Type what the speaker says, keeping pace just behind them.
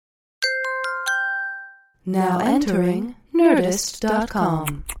Now entering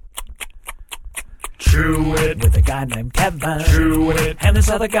Nerdist.com. Chewing it with a guy named Kevin. Chewing it And this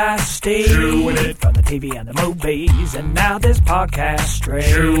other guy, Steve. Chewing it from the TV and the movies. And now this podcast straight.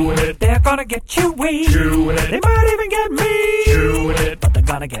 Chewing it. They're gonna get chewy. Chewing it. They might even get me. Chewing it. But they're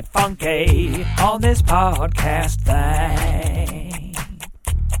gonna get funky on this podcast thing.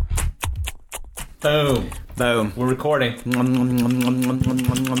 Boom. Boom. We're recording. It's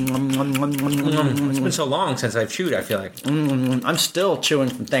been so long since I've chewed, I feel like. I'm still chewing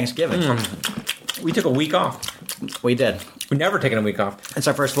from Thanksgiving. We took a week off. We did. We've never taken a week off. It's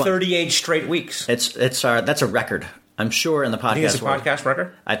our first one. 38 straight weeks. That's a record. I'm sure in the podcast. I think it's a podcast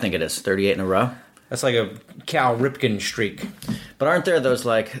record? I think it is 38 in a row. That's like a Cal Ripken streak. But aren't there those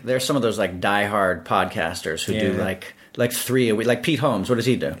there's some of those diehard podcasters who do like 3 a week, like Pete Holmes? What does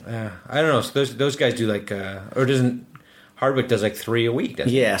he do? I don't know. So those guys do or doesn't Hardwick does 3 a week?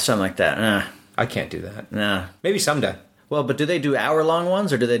 Doesn't Yeah, something like that. I can't do that. Nah. Maybe someday. Well, but do they do hour-long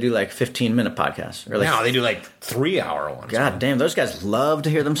ones, or do they do 15-minute podcasts? Or No, they do 3-hour ones. God damn, those guys love to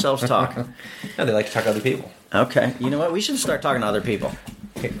hear themselves talk. No, they like to talk to other people. Okay, you know what? We should start talking to other people.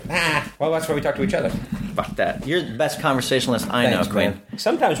 Well, that's why we talk to each other. Fuck that. You're the best conversationalist I Thanks, know, Queen. man.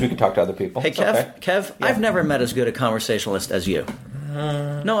 Sometimes we can talk to other people. Hey, It's okay. Kev, Yeah. I've never met as good a conversationalist as you.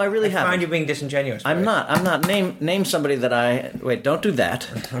 No, I really I haven't. find you being disingenuous. I'm not. Name somebody that I... Wait, don't do that.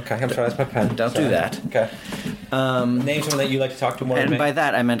 Okay, I'm sorry, that's my pen. Don't do that. Okay. Name someone that you like to talk to more than And me. by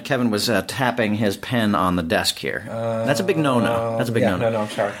that, I meant Kevin was tapping his pen on the desk here. That's a big no-no. That's a big no-no. No, I'm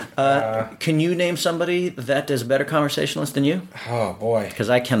sorry. Can you name somebody that is a better conversationalist than you? Oh, boy. Because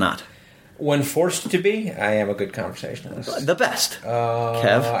I cannot. When forced to be, I am a good conversationalist. The best.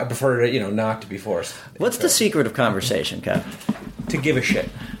 Kev? I prefer not to be forced. What's the secret of conversation, Kev? To give a shit.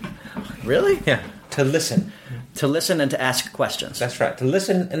 Really? Yeah. To listen. To listen and to ask questions. That's right. To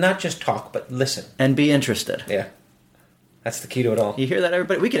listen and not just talk, but listen. And be interested. Yeah. That's the key to it all. You hear that,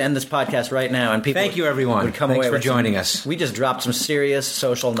 everybody? We could end this podcast right now, and people. Thank you, everyone. Would come Thanks away for with joining us. We just dropped some serious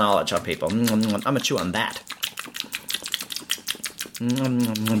social knowledge on people. I'm gonna chew on that.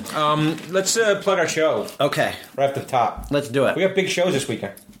 Let's plug our show. Okay, Right at the top. let's do it. We have big shows this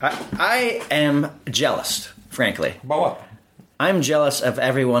weekend. I am jealous, frankly. About what? I'm jealous of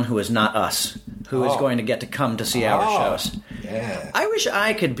everyone who is not us, who is Oh. going to get to come to see our shows. Yeah. I wish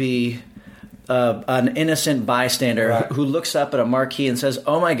I could be an innocent bystander Right. who looks up at a marquee and says,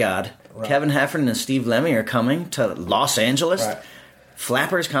 "Oh my God, Right. Kevin Heffernan and Steve Lemmy are coming to Los Angeles, Right.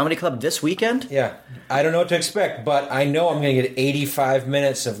 Flappers Comedy Club this weekend." Yeah. I don't know what to expect, but I know I'm going to get 85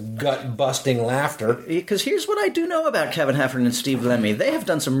 minutes of gut-busting laughter. Because here's what I do know about Kevin Heffernan and Steve Lemmy: they have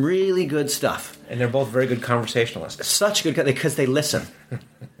done some really good stuff. And they're both very good conversationalists. Such good because they listen,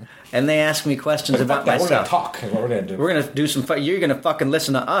 and they ask me questions about We're going myself. to talk. Is what we're going to do. We're gonna do some. You're gonna fucking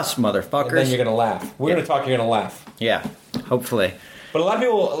listen to us, motherfuckers. And then you're going to laugh. We're going to talk. You're going to laugh. Yeah, hopefully. But a lot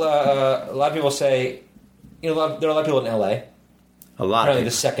of people say, there are a lot of people in L.A. A lot Apparently of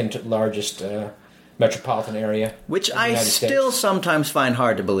the second largest metropolitan area. which in the I United still States. sometimes find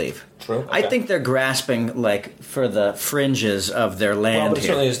hard to believe. True. I Okay. think they're grasping for the fringes of their Well, land but it here.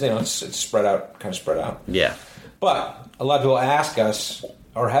 certainly is, it's spread out, kind of spread out. Yeah. But a lot of people ask us,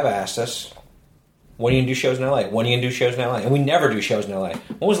 or have asked us, when are you going to do shows in L.A.? When are you going to do shows in L.A.? And we never do shows in L.A.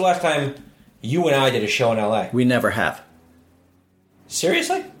 When was the last time you and I did a show in L.A.? We never have.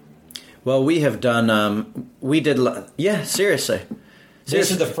 Seriously? Well, we have done. We did. Yeah, seriously.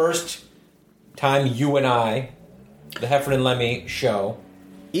 This is the first time you and I, the Heffernan Lemmy show.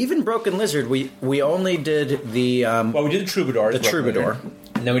 Even Broken Lizard, we only did the Well, we did the Troubadours. the Troubadour,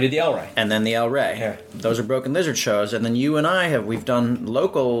 And then we did the El Rey. and then the El Rey. Yeah. Those are Broken Lizard shows, and then you and I we've done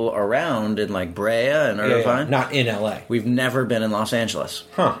local around in Brea and Irvine. Not in L.A. We've never been in Los Angeles.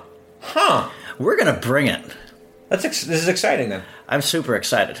 Huh. We're gonna bring it. This is exciting then. I'm super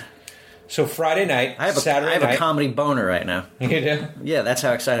excited. So Friday night, I have Saturday night. a comedy boner right now. You do? Yeah, that's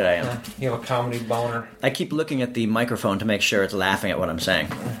how excited I am. You have a comedy boner. I keep looking at the microphone to make sure it's laughing at what I'm saying.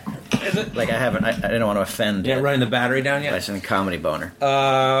 Is it? I haven't. I didn't want to offend. You haven't running the battery down by yet? saying comedy boner.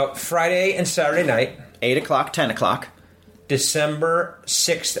 Friday and Saturday night, 8 o'clock, 10 o'clock. December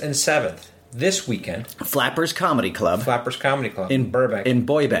 6th and 7th. This weekend, Flappers Comedy Club Flappers Comedy Club in Burbank. in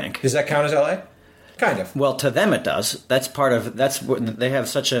Boybank. Does that count as L.A.? Kind of. Well, to them it does. That's part of. That's what they have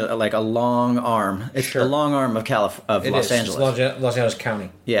such a long arm. It's Sure. the long arm of It Los is. Angeles. It's Los Angeles County.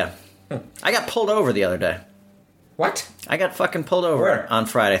 Yeah, I got pulled over the other day. What? I got fucking pulled over Where? on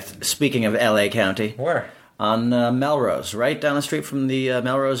Friday. Speaking of L.A. County, Where? on Melrose, right down the street from the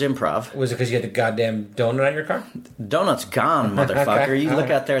Melrose Improv. Was it because you had the goddamn donut on your car? Donut's gone, motherfucker. Okay. You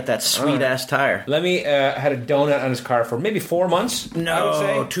look out there at that sweet-ass tire. Lemmy had a donut on his car for maybe 4 months, I would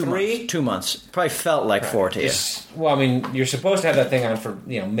say. 2 3? months. 2 months. Probably felt like 4 to you. Well, I mean, you're supposed to have that thing on for,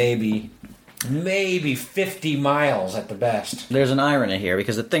 maybe 50 miles at the best. There's an irony here,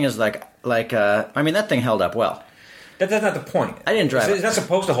 because the thing is that thing held up well. That's not the point. I didn't drive it. It's not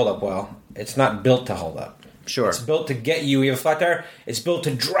supposed to hold up well. It's not built to hold up. Sure. It's built to get you. You have a flat tire. It's built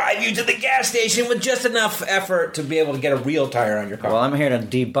to drive you to the gas station with just enough effort to be able to get a real tire on your car. Well, I'm here to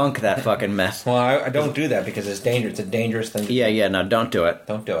debunk that fucking mess. Well, I don't do that because it's dangerous. It's a dangerous thing to do. Yeah, no, don't do it.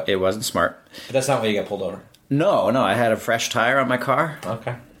 Don't do it. It wasn't smart. But that's not why you got pulled over. No, I had a fresh tire on my car.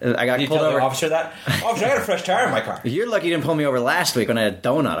 Okay. I got Did you pulled tell over. the officer that? Officer, I got a fresh tire on my car. You're lucky you didn't pull me over last week when I had a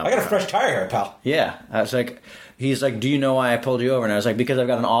donut on I got a fresh tire here, pal. Yeah. I was like, he's like, do you know why I pulled you over? And I was like, because I've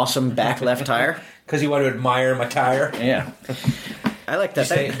got an awesome back left tire. Because you want to admire my tire? Yeah. I like that.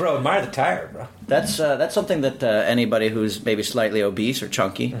 Say, bro, admire the tire, bro. That's something that anybody who's maybe slightly obese or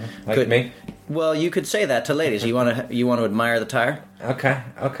chunky Like me? Well, you could say that to ladies. You want to admire the tire? Okay.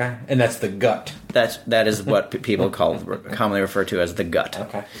 And that's the gut. That is what people commonly refer to as the gut.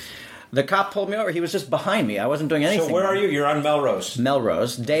 Okay. The cop pulled me over. He was just behind me. I wasn't doing anything. So where are you? You're on Melrose.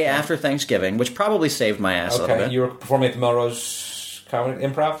 Melrose, day after Thanksgiving, which probably saved my ass a little bit. You were performing at the Melrose Comedy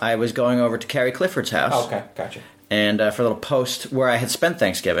Improv? I was going over to Carrie Clifford's house. Oh, okay, gotcha. And for a little post where I had spent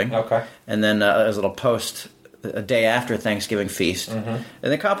Thanksgiving. Okay. And then there was a little post a day after Thanksgiving feast. Mm-hmm.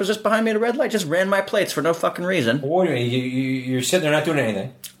 And the cop was just behind me at a red light, just ran my plates for no fucking reason. What do you mean? You're sitting there not doing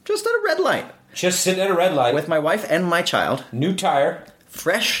anything? Just at a red light. Just sitting at a red light. With my wife and my child. New tire.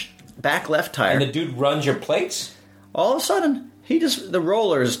 Fresh back left tire. And the dude runs your plates? All of a sudden, the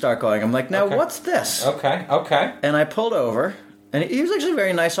rollers start going. I'm like, now what's this? Okay. And I pulled over. And he was actually a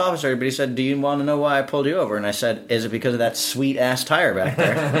very nice officer, but he said, do you want to know why I pulled you over? And I said, is it because of that sweet-ass tire back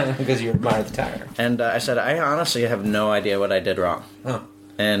there? Because you admire the tire. And I said, I honestly have no idea what I did wrong. Oh.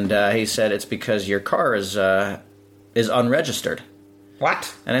 And he said, it's because your car is unregistered.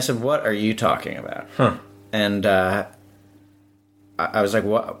 What? And I said, what are you talking about? Huh. And I was like,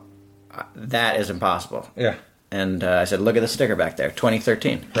 what? That is impossible. Yeah. And I said, look at the sticker back there,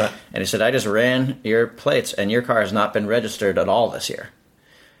 2013. Right. And he said, I just ran your plates, and your car has not been registered at all this year.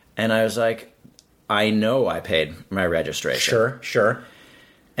 And I was like, I know I paid my registration. Sure.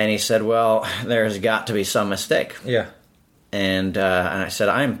 And he said, well, there's got to be some mistake. Yeah. And I said,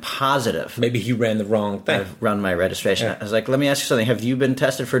 I'm positive. Maybe he ran the wrong thing. I've run my registration. Yeah. I was like, let me ask you something. Have you been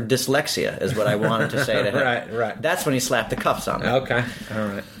tested for dyslexia, is what I wanted to say to him. Right. That's when he slapped the cuffs on me. Okay. All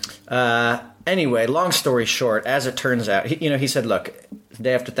right. Anyway, long story short, as it turns out, he said, look, the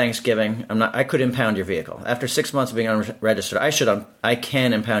day after Thanksgiving, I could impound your vehicle. After 6 months of being unregistered, I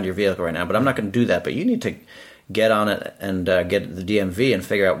can impound your vehicle right now, but I'm not going to do that. But you need to get on it and get the DMV and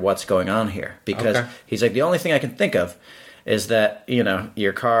figure out what's going on here. Because he's like, the only thing I can think of is that,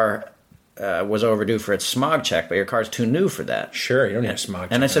 your car was overdue for its smog check, but your car's too new for that. Sure, you don't need a smog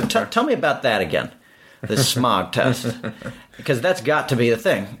check. And I said, tell me about that again. The smog test, because that's got to be the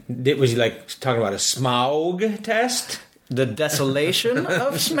thing. Was he talking about a smog test? The desolation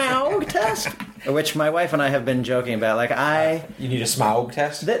of smog test, which my wife and I have been joking about. You need a smog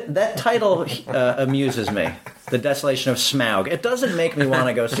test. That title amuses me. The desolation of smog. It doesn't make me want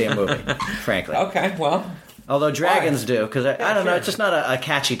to go see a movie, frankly. Okay, well, although dragons do, because I don't know. It's just not a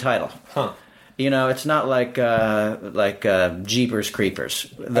catchy title. Huh. It's not like Jeepers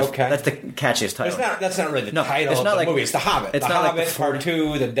Creepers. That's the catchiest title. That's not really the title of the movie. It's The Hobbit. It's The not Hobbit Part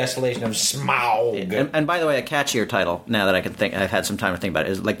 2, The Desolation of Smaug. And by the way, a catchier title, now that I can think, I've had some time to think about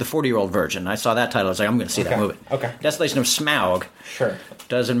it, is like The 40-Year-Old Virgin. I saw that title. I was like, I'm going to see that movie. Okay. Desolation of Smaug. Sure.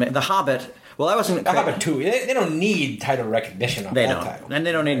 Doesn't make... The Hobbit... Well, I wasn't... The Hobbit 2. They don't need title recognition on that title. And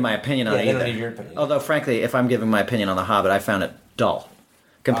they don't need my opinion on it either. They don't need your opinion. Although, frankly, if I'm giving my opinion on The Hobbit, I found it dull.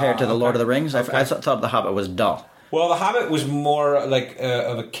 Compared to The Lord of the Rings, I thought The Hobbit was dull. Well, The Hobbit was more of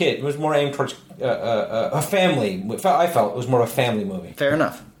a kid. It was more aimed towards a family. I felt it was more of a family movie. Fair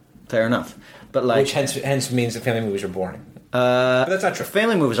enough. But which hence means that family movies are boring. But that's not true.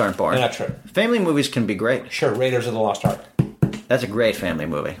 Family movies aren't boring. They're not true. Family movies can be great. Sure, Raiders of the Lost Ark. That's a great family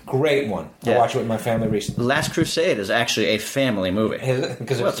movie. Great one. I watched it with my family recently. Last Crusade is actually a family movie. Is it?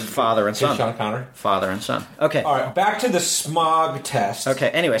 Because it's father and son. Sean Connery. Father and son. Okay. All right, back to the smog test. Okay,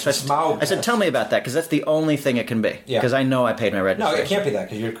 anyway, so I said, tell me about that, because that's the only thing it can be. Yeah. Because I know I paid my registration. No, it can't be that,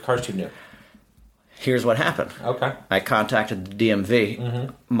 because your car's too new. Here's what happened. Okay. I contacted the DMV.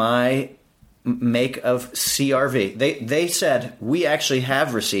 Mm-hmm. My make of CRV. They said,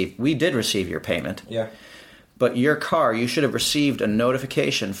 we did receive your payment. Yeah. But your car, you should have received a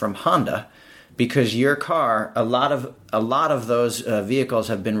notification from Honda because your car, a lot of those vehicles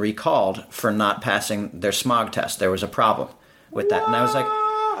have been recalled for not passing their smog test. There was a problem with that, and I was like,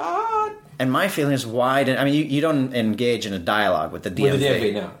 and my feeling is, why didn't, I mean, you don't engage in a dialogue with the DMV. With the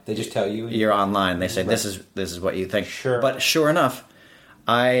DMV, no. They just tell you. You're online. They say, this is what you think. Sure. But sure enough,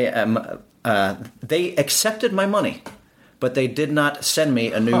 they accepted my money, but they did not send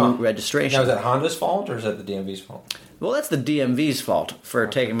me a new registration. Now, is that Honda's fault or is that the DMV's fault? Well, that's the DMV's fault for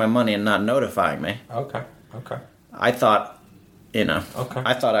taking my money and not notifying me. Okay. I thought,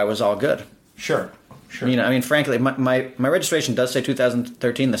 I thought I was all good. Sure. I mean, frankly, my registration does say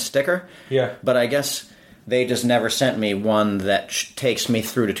 2013, the sticker. Yeah. But I guess they just never sent me one that takes me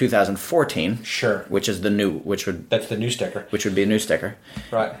through to 2014. Sure. Which is that's the new sticker. Which would be a new sticker.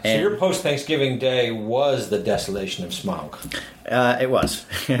 Right. So your post-Thanksgiving day was the desolation of smog. It was.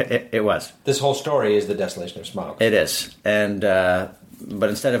 It was. This whole story is the desolation of smog. It is. And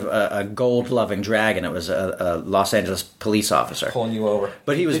but instead of a gold-loving dragon, it was a Los Angeles police officer pulling you over.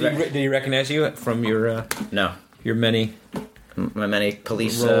 But he was. Did he recognize you from your no your many my many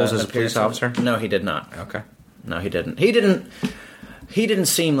police roles as a police officer? No, he did not. Okay. No, he didn't. He didn't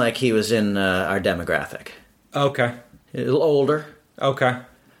seem like he was in our demographic. Okay. A little older. Okay.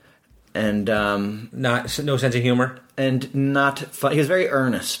 And no sense of humor. And not fun. He was very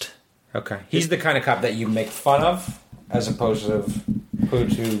earnest. Okay. He's the kind of cop that you make fun of, as opposed to who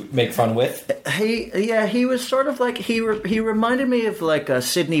to make fun with. He was sort of like he reminded me of like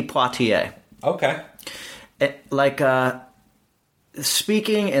Sidney Poitier. Okay.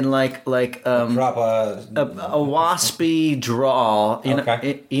 Speaking in like drop a waspy drawl,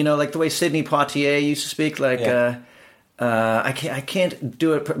 Okay. Like the way Sidney Poitier used to speak, like I can't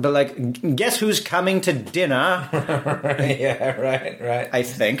do it, but like, guess who's coming to dinner? Yeah, right. I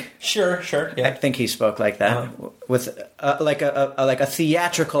think. Sure. Yeah. I think he spoke like that with like a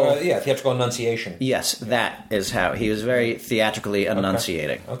theatrical. Theatrical enunciation. Yes, that is how he was very theatrically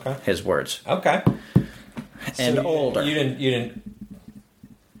enunciating. Okay. His words. Okay. And so older. You didn't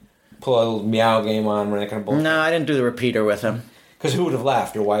pull a little meow game on or that kind of bullshit? No, I didn't do the repeater with him. Because who would have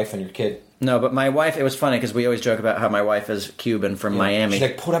laughed? Your wife and your kid? No, but my wife, it was funny because we always joke about how my wife is Cuban from Miami. She's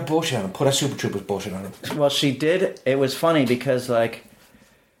like, put that bullshit on him. Put that Super Troopers bullshit on him. Well, she did. It was funny because, like,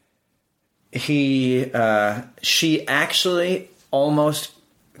 she actually almost,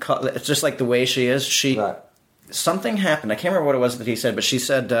 it's just like the way she is. Something happened. I can't remember what it was that he said, but she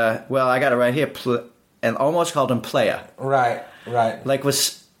said, well, I got it right here, and almost called him playa. Right. Like,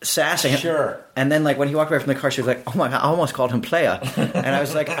 was sassing him. Sure. And then, like, when he walked away from the car, she was like, oh my God, I almost called him playa. And I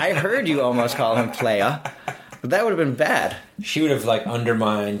was like, I heard you almost call him playa. But that would have been bad. She would have, like,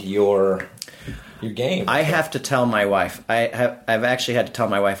 undermined your game. I have to tell my wife. I've actually had to tell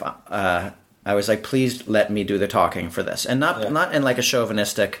my wife, I was like, please let me do the talking for this. And not in, like, a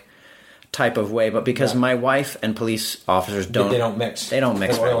chauvinistic type of way, but because my wife and police officers don't... They don't mix. They don't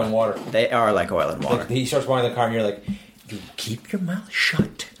mix. Like oil and water. They are like oil and water. Like, he starts walking in the car and you're like... You keep your mouth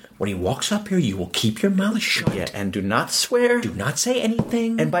shut. When he walks up here, you will keep your mouth shut. Yeah, and do not swear. Do not say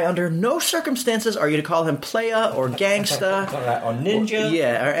anything. And by under no circumstances are you to call him playa or gangsta. Or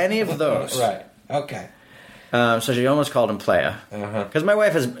ninja. Or any of those. Right. Okay. So she almost called him playa. Because my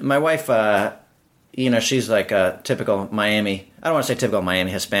wife, she's like a typical Miami... I don't want to say typical Miami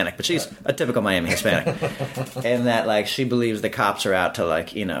Hispanic, but she's a typical Miami Hispanic. And that, like, she believes the cops are out to, like,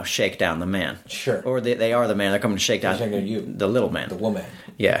 shake down the man. Sure. Or they are the man. They're coming to shake down the little man. The woman.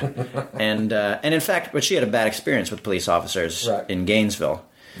 Yeah. And in fact, but she had a bad experience with police officers in Gainesville.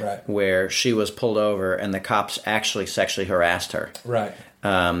 Right. Where she was pulled over and the cops actually sexually harassed her. Right.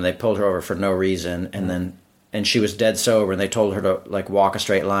 They pulled her over for no reason, and she was dead sober, and they told her to, like, walk a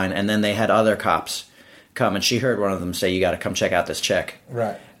straight line. And then they had other cops come, and she heard one of them say, you got to come check out this chick.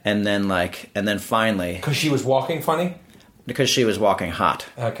 Right. And then finally... Because she was walking funny? Because she was walking hot.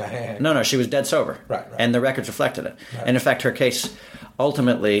 Okay. No, she was dead sober. Right. And the records reflected it. Right. And in fact, her case,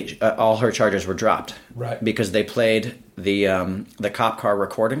 ultimately, all her charges were dropped. Right. Because they played the cop car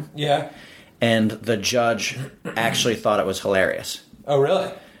recording. Yeah. And the judge actually thought it was hilarious. Oh,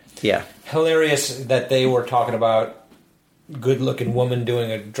 really? Yeah. Hilarious that they were talking about good-looking woman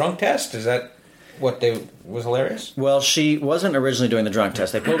doing a drunk test? Is that what was hilarious? Well, she wasn't originally doing the drunk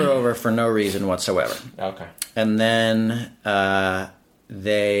test. They pulled her over for no reason whatsoever. Okay. And then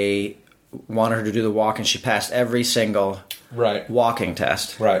they wanted her to do the walk, and she passed every single walking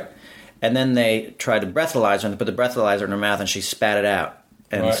test. Right. And then they tried to breathalyze her and put the breathalyzer in her mouth, and she spat it out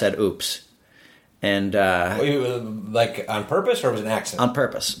and said, oops. And like on purpose, or was it an accident? On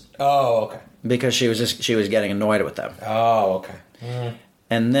purpose. Oh, okay. Because she was getting annoyed with them. Oh, okay.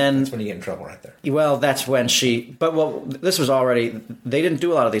 And then... That's when you get in trouble right there. Well, that's when this was already... They didn't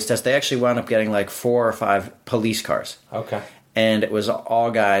do a lot of these tests. They actually wound up getting like 4 or 5 police cars. Okay. And it was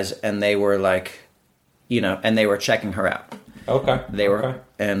all guys, and they were like, and they were checking her out. Okay. They were... Okay.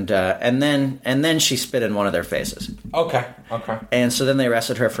 And then she spit in one of their faces. Okay. And so then they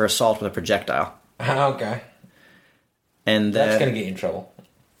arrested her for assault with a projectile. Okay. And that's going to get you in trouble.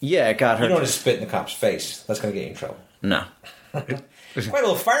 Yeah, it got her. You don't just spit in the cop's face. That's going to get you in trouble. No. Quite a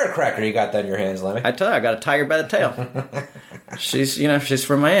little firecracker you got that in your hands, Lemmy. I tell you, I got a tiger by the tail. She's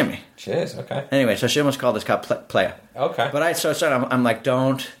from Miami. She is, okay. Anyway, so she almost called this cop playa. Okay. But I'm like,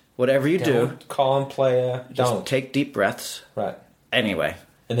 don't, whatever you do. Call him playa. Don't. Take deep breaths. Right. Anyway.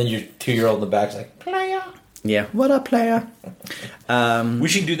 And then your 2-year-old in the back's like, playa. Yeah. What up, playa? We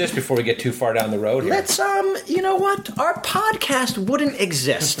should do this before we get too far down the road here. Let's, you know what? Our podcast wouldn't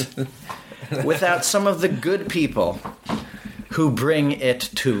exist without some of the good people who bring it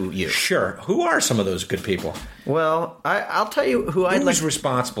to you. Sure. Who are some of those good people? Well, I'll tell you who I'd like... Who's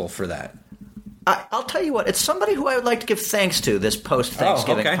responsible for that? I'll tell you what. It's somebody who I would like to give thanks to this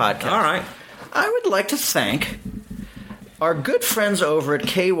post-Thanksgiving podcast. All right. I would like to thank our good friends over at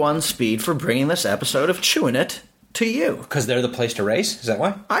K1 Speed for bringing this episode of Chewing It to you. Because they're the place to race? Is that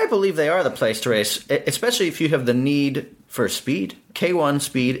why? I believe they are the place to race, especially if you have the need for speed. K1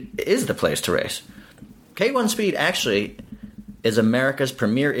 Speed is the place to race. K1 Speed actually is America's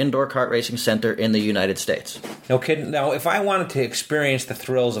premier indoor kart racing center in the United States. No kidding. Now, if I wanted to experience the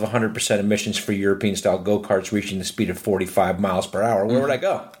thrills of 100% emissions-free European-style go-karts reaching the speed of 45 miles per hour, where would I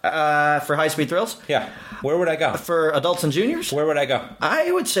go? For high-speed thrills? Yeah. Where would I go? For adults and juniors? Where would I go?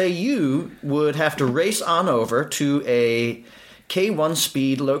 I would say you would have to race on over to a K1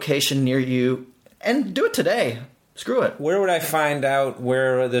 Speed location near you and do it today. Screw it. Where would I find out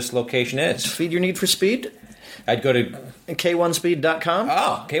where this location is? Feed your need for speed? I'd go to K1speed.com.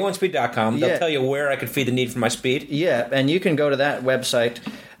 Oh, K1speed.com. They'll tell you where I could feed the need for my speed. Yeah, and you can go to that website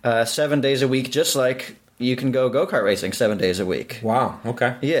 7 days a week, just like you can go-kart racing 7 days a week. Wow,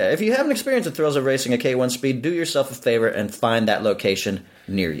 okay. Yeah, if you haven't experienced the thrills of racing a K1 Speed, do yourself a favor and find that location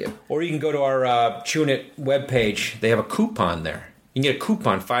near you. Or you can go to our Chewing It webpage. They have a coupon there. You can get a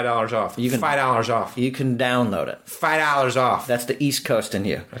coupon, $5 off. $5 off. You can download it. $5 off. That's the East Coast in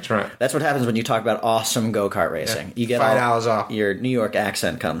you. That's right. That's what happens when you talk about awesome go-kart racing. Yeah. You get $5 off. Your New York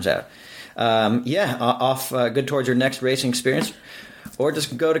accent comes out. Good towards your next racing experience. Or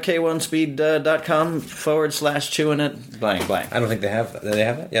just go to k1speed.com/chewing it, blank. I don't think they have that. Do they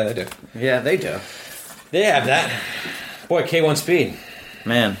have that? Yeah, they do. Yeah, they do. They have that. Boy, K1 Speed.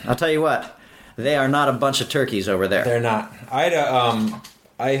 Man, I'll tell you what. They are not a bunch of turkeys over there. They're not. I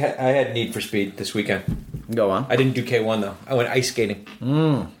had Need for Speed this weekend. Go on. I didn't do K1 though. I went ice skating.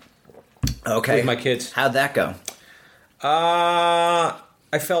 Okay. With my kids. How'd that go? I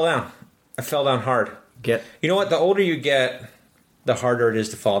fell down. I fell down hard. You know what? The older you get, the harder it is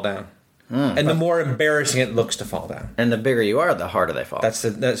to fall down, and the more embarrassing it looks to fall down. And the bigger you are, the harder they fall. I got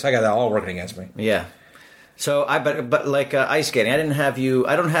that all working against me. Yeah. So but like ice skating, I don't have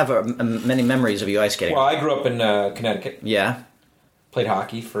many memories of you ice skating. Well, I grew up in Connecticut. Yeah. Played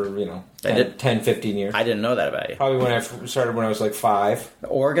hockey for 10, 15 years. I didn't know that about you. Probably when I started when I was like 5.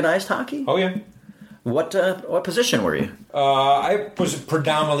 Organized hockey? Oh yeah. What position were you? I was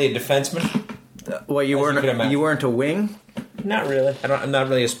predominantly a defenseman. Well, you weren't a wing? Not really. I'm not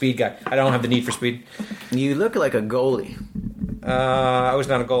really a speed guy. I don't have the need for speed. You look like a goalie. I was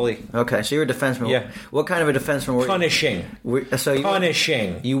not a goalie. Okay, so you're a defenseman. Yeah. What kind of a defenseman were you? Punishing.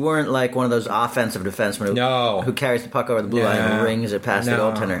 Punishing. You weren't like one of those offensive defensemen who carries the puck over the blue line and rings it past the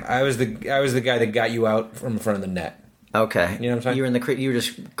goaltender. I was the guy that got you out from in front of the net. Okay. You know what I'm saying? You were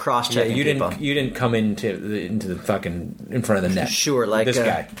just cross-checking people. You didn't come into the fucking in front of the net. Sure, like this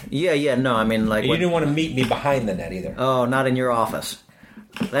guy. Yeah. No, I mean like you didn't want to meet me behind the net either. Oh, not in your office.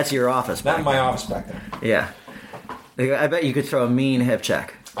 That's your office. Not in my office back there. Yeah. I bet you could throw a mean hip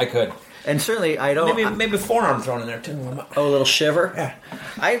check. I could. And certainly, I don't... Maybe forearm thrown in there, too. Oh, a little shiver? Yeah.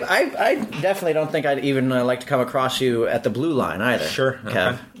 I definitely don't think I'd even like to come across you at the blue line, either. Sure.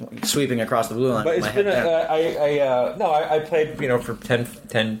 Kev. Okay. Sweeping across the blue line. But it's been... I played, for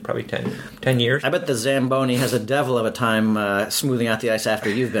 10 years. I bet the Zamboni has a devil of a time smoothing out the ice after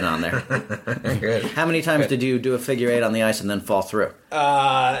you've been on there. Good. How many times did you do a figure 8 on the ice and then fall through?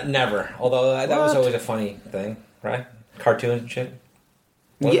 Never. Although that was always a funny thing, right? Cartoons and shit.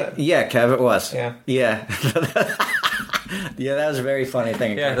 Yeah, Kev, it was. Yeah. Yeah, that was a very funny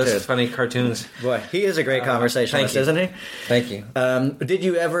thing. Yeah, those funny cartoons. Boy, he is a great conversationalist, isn't he? Thank you. Did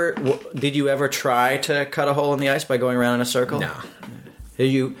you ever try to cut a hole in the ice by going around in a circle? No.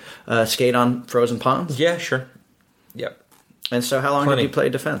 Did you skate on frozen ponds? Yeah, sure. Yep. And so how long Plenty. did you play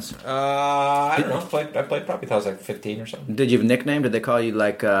defense? I don't know. I played probably till I was like 15 or something. Did you have a nickname? Did they call you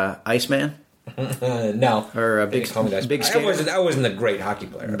like Iceman? No. Or a They big, didn't call me that. big skater? I wasn't a great hockey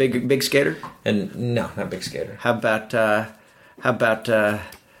player. Big skater? And no, not big skater. How about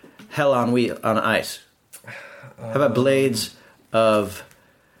hell on ice? How about blades of...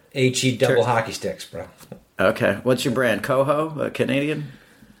 HE double hockey sticks, bro. Okay. What's your brand? Coho? Canadian?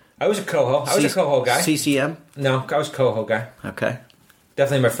 I was a Coho. I was a Coho guy. CCM? No, I was a Coho guy. Okay.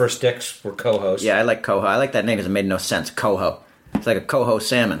 Definitely my first sticks were Cohos. Yeah, I like Coho. I like that name because it made no sense. Coho. It's like a Coho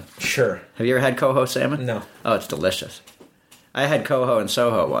salmon. Sure. Have you ever had Coho salmon? No. Oh, it's delicious. I had Coho in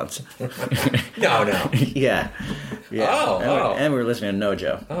Soho once. No. Yeah. Oh. And we were listening to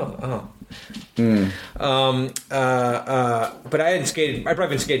Nojo. Oh. But I hadn't skated. I'd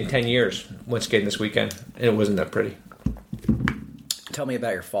probably been skating 10 years. Went skating this weekend, and it wasn't that pretty. Tell me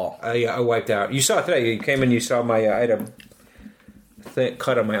about your fall. I wiped out. You saw it today. You came in. You saw my I had a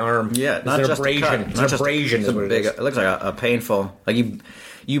cut on my arm. Yeah, it's not an just abrasion. a cut. It's Not an just abrasion. it's Is what it is. It looks like a painful. Like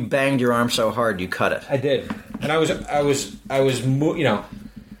you banged your arm so hard you cut it. I did, and I was, you know,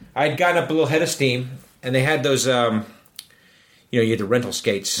 I had gotten up a little head of steam, and they had those, you had the rental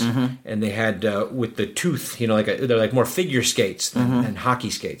skates, and they had with the tooth, they're like more figure skates than hockey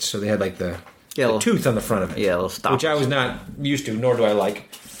skates, so they had like the tooth on the front of it, little stoppers. which I was not used to, nor do I like.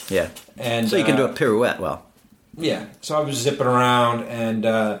 Yeah, and so you can do a pirouette well. Yeah, so I was zipping around, and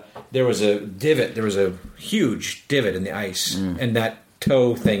there was a divot. There was a huge divot in the ice, and that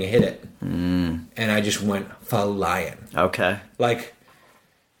toe thing hit it, and I just went flying. Okay. Like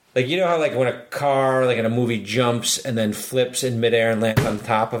you know how like when a car like in a movie jumps and then flips in midair and lands on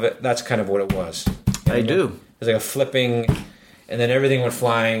top of it? That's kind of what it was. I do. It was like a flipping, and then everything went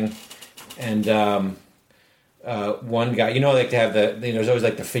flying, and one guy, like to have there's always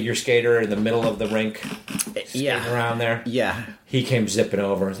like the figure skater in the middle of the rink, skating around there. Yeah. He came zipping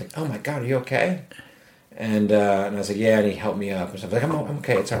over. I was like, "Oh my god, are you okay?" And I was like, "Yeah," and he helped me up. And so I was like, "I'm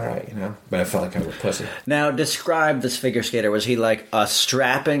okay, it's all right," But I felt like I was a pussy. Now, describe this figure skater. Was he like a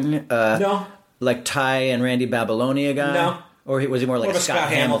strapping, No, like Ty and Randy Babylonia guy? No. Or was he more like more a of a Scott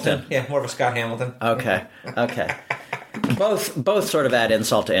Hamilton? Yeah, more of a Scott Hamilton. Okay. Both sort of add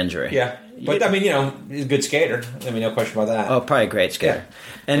insult to injury. Yeah, but I mean, he's a good skater. I mean, no question about that. Oh, probably a great skater.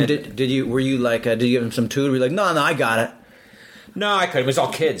 Yeah. And did you did you give him some tool? Were you like, no, I got it? No, I couldn't. It was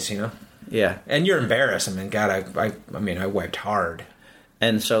all kids, Yeah. And you're embarrassed. I mean, God, I wiped hard.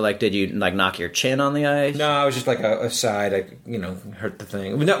 And so, like, did you like knock your chin on the ice? No, I was just like a side. I hurt the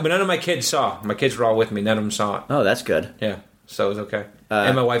thing. But none of my kids saw. My kids were all with me. None of them saw it. Oh, that's good. Yeah, so it was okay.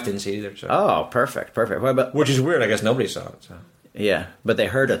 And my wife didn't see it either. So. Oh, perfect. What about, Which is weird. I guess nobody saw it. So. yeah, but they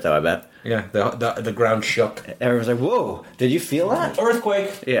heard it though. I bet. Yeah, the ground shook. Everyone's like, "Whoa! Did you feel that?"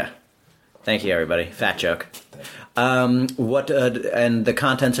 Earthquake. Yeah. Thank you, everybody. Fat joke. What and the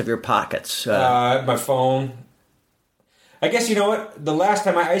contents of your pockets? My phone. I guess you know what? The last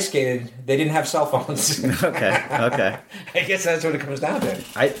time I ice skated, they didn't have cell phones. Okay. I guess that's what it comes down to.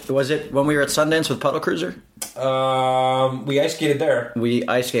 Was it when we were at Sundance with Puddle Cruiser? We ice skated there. We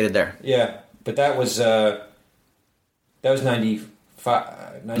ice skated there. Yeah, but that was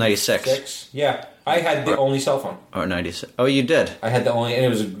 95, 96. Yeah, I had the only cell phone. Or 96. Oh, you did. I had the only, and it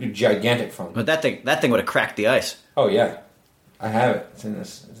was a gigantic phone. But that thing would have cracked the ice. Oh yeah, I have it. It's in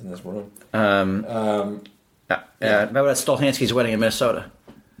this room. Remember at Stolhansky's wedding in Minnesota?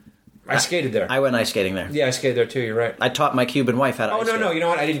 I skated there. I went ice skating there. Yeah, I skated there too. You're right. I taught my Cuban wife how to ice skate. No. You know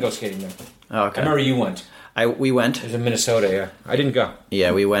what? I didn't go skating there. Oh, okay. I remember you went. We went. It was in Minnesota. Yeah, I didn't go.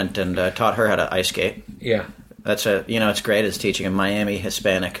 Yeah, we went and taught her how to ice skate. Yeah. That's it's great. It's teaching a Miami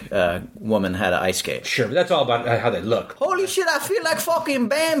Hispanic woman how to ice skate. Sure, but that's all about how they look. Holy shit! I feel like fucking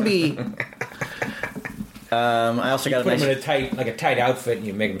Bambi. I also got put them in a tight outfit, and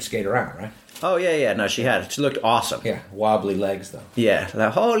you make them skate around, right? Oh yeah. No, she had it. She looked awesome. Yeah, wobbly legs though. Yeah,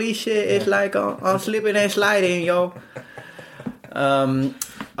 like, holy shit! It's like I'm slipping and sliding, yo.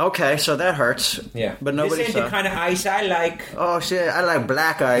 Okay, so that hurts. Yeah, but nobody This ain't saw. the kind of ice I like. Oh shit! I like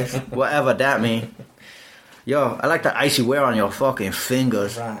black ice, whatever that means. Yo, I like the ice you wear on your fucking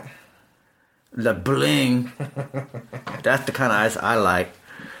fingers. Right. The bling. That's the kind of ice I like.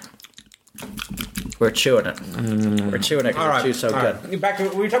 We're chewing it. We're chewing it because it chews so good. Right. Back to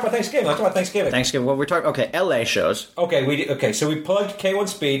we were talking about Thanksgiving. Let's talk about Thanksgiving. Thanksgiving. Well, we're talking. Okay, LA shows. Okay, so we plugged K1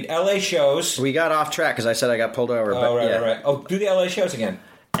 Speed. LA shows. We got off track because I said I got pulled over. Oh, right. Oh, do the LA shows again.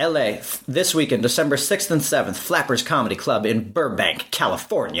 LA, this weekend, December 6th and 7th, Flappers Comedy Club in Burbank,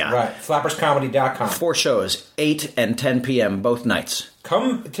 California. Right, flapperscomedy.com. 4 shows, 8 and 10 p.m. both nights.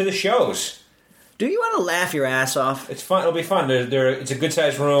 Come to the shows. Do you want to laugh your ass off? It's fun. It'll be fun. It's a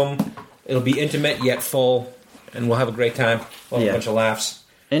good-sized room. It'll be intimate yet full. and we'll have a great time. We'll have a bunch of laughs.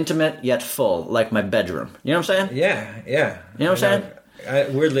 Intimate yet full, like my bedroom. You know what I'm saying? Yeah. You know what I'm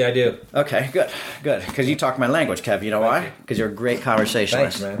saying? Weirdly, I do. Okay, good. Because you talk my language, Kev. You know why? Because you're a great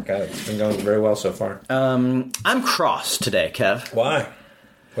conversationalist. Thanks, man. God, it's been going very well so far. I'm cross today, Kev. Why?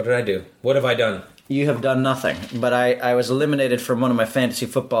 What did I do? What have I done? You have done nothing, but I was eliminated from one of my fantasy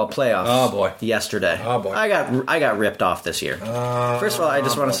football playoffs. Oh boy! Yesterday. Oh boy! I got ripped off this year. First of all, I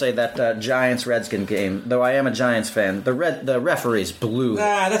just want to say that Giants-Redskins game. Though I am a Giants fan, the referees blew.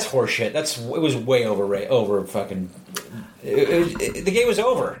 That's horseshit. It was way over fucking. The game was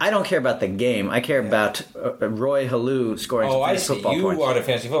over. I don't care about the game. I care about Roy Halou scoring some fantasy football points. You wanted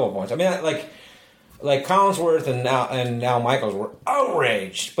fantasy football points. I mean, like Collinsworth and Al Michaels were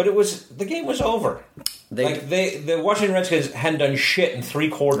outraged, but the game was over. The Washington Redskins hadn't done shit in 3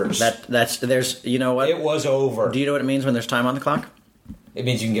 quarters. There's you know what? It was over. Do you know what it means when there's time on the clock? It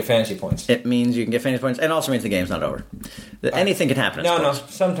means you can get fantasy points. It means you can get fantasy points, and also means the game's not over. Anything can happen. No.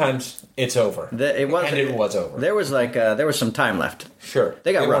 Sometimes it's over. It was over. There was some time left. Sure,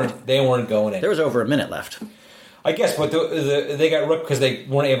 they got rooked. They weren't going in. There was over a minute left. I guess, but they got rooked because they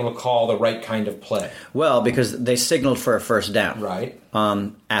weren't able to call the right kind of play. Well, because they signaled for a first down. Right.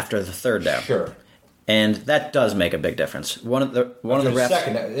 After the third down. Sure. And that does make a big difference. One of the refs.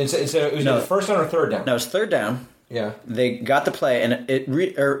 Second down. It was the first down or third down? No, it was third down. Yeah. They got the play, and it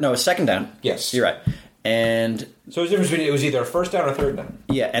was second down. Yes. You're right. And so it was either a first down or third down.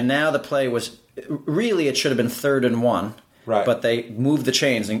 Yeah, and now the play was really it should have been 3rd and 1. Right. But they moved the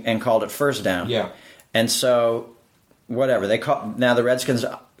chains and called it first down. Yeah. And so whatever now the Redskins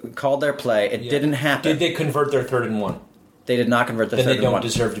called their play. It didn't happen. Did they convert their 3rd and 1? They did not convert their 3rd and 1. Then they don't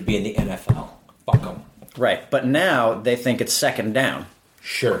deserve to be in the NFL. Fuck them. Right, but now they think it's second down.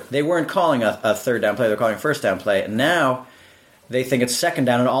 Sure. They weren't calling a third down play; they were calling a first down play. And now they think it's second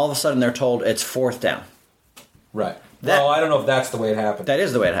down, and all of a sudden they're told it's fourth down. Right. Well, I don't know if that's the way it happened. That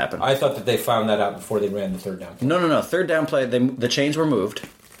is the way it happened. I thought that they found that out before they ran the third down play. No. Third down play, the chains were moved,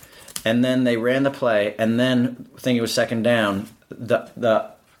 and then they ran the play, and then thinking it was second down,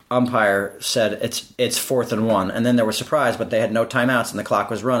 the umpire said it's 4th and 1, and then they were surprised, but they had no timeouts and the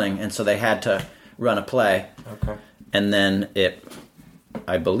clock was running, and so they had to run a play. Okay. And then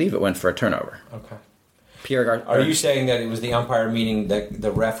I believe it went for a turnover. Okay. Are you saying that it was the umpire, meaning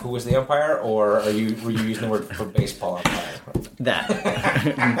the ref who was the umpire, or were you using the word for baseball umpire? That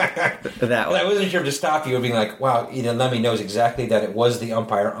one. I wasn't sure to stop you being like, wow, Lemmy knows exactly that it was the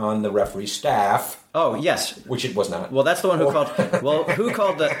umpire on the referee's staff. Oh, yes. Which it was not. Well, that's the one who called... Well, who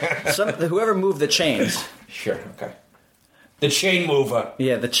called whoever moved the chains. Sure, okay. The chain mover.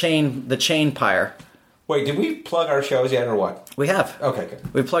 Yeah, the chain pyre. Wait, did we plug our shows yet or what? We have. Okay,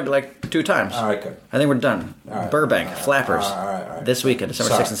 good. We plugged like 2 times. All right, good. I think we're done. Right. Burbank, Flappers. All right. This weekend,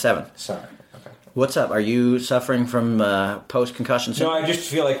 December 6th and 7th. Sorry. Okay. What's up? Are you suffering from post-concussion syndrome? No, I just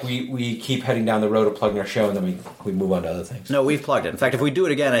feel like we keep heading down the road of plugging our show and then we move on to other things. No, we've plugged it. In fact, if we do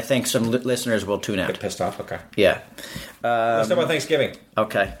it again, I think some listeners will tune out. Get pissed off? Okay. Yeah. Let's talk about Thanksgiving.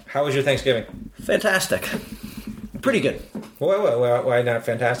 Okay. How was your Thanksgiving? Fantastic. Pretty good. Why not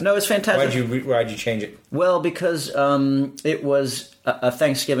fantastic? No, it's fantastic. Why'd you change it? Well, because it was a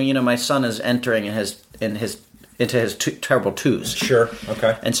Thanksgiving. My son is entering into his terrible twos. Sure.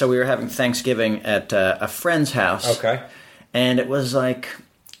 Okay. And so we were having Thanksgiving at a friend's house. Okay. And it was like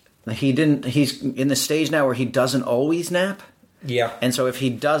he's in the stage now where he doesn't always nap. Yeah. And so if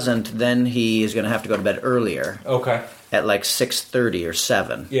he doesn't, then he is going to have to go to bed earlier. Okay. At like 6:30 or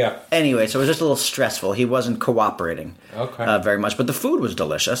 7. Yeah. Anyway, so it was just a little stressful. He wasn't cooperating very much. But the food was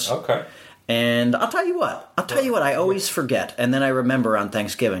delicious. Okay. And I'll tell you what I always forget, and then I remember on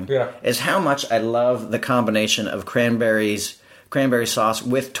Thanksgiving, is how much I love the combination of cranberry sauce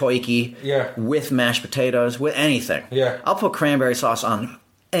with toiki, with mashed potatoes, with anything. Yeah. I'll put cranberry sauce on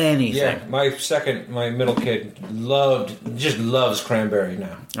anything. Yeah, my middle kid loves cranberry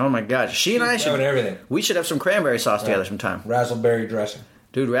now. Oh my God, she and I should everything. We should have some cranberry sauce together sometime. Raspberry dressing,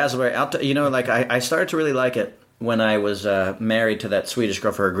 dude. Raspberry. I started to really like it when I was married to that Swedish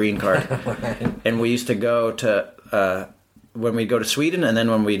girl for her green card, and we used to go to when we'd go to Sweden, and then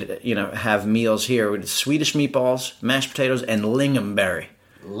when we'd have meals here, we'd Swedish meatballs, mashed potatoes, and lingonberry.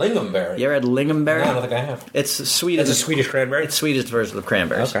 Lingonberry? You ever had lingonberry? No, I don't think I have. It's Swedish. It's a Swedish cranberry? It's Swedish version of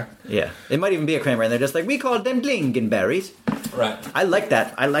cranberries. Okay. Yeah. It might even be a cranberry, and they're just like, we call them lingonberries. Right. I like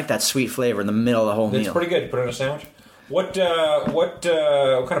that sweet flavor in the middle of the whole meal. It's pretty good. Put it in a sandwich. What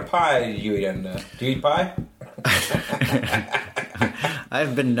kind of pie do you eat? Do you eat pie?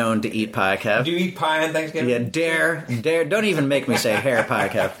 I've been known to eat pie, Kev. Do you eat pie on Thanksgiving? Yeah, dare. Don't even make me say hair pie,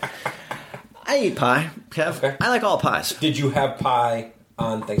 Kev. I eat pie, Kev. Okay. I like all pies. Did you have pie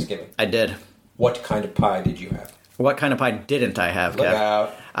on Thanksgiving? I did. What kind of pie did you have? What kind of pie didn't I have, Look Kev?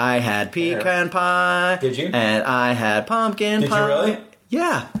 out. I had pecan pie. Did you? And I had pumpkin pie. Did you really?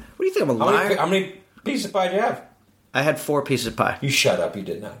 Yeah. What do you think, I'm a liar? How many pieces of pie did you have? I had 4 pieces of pie. You shut up. You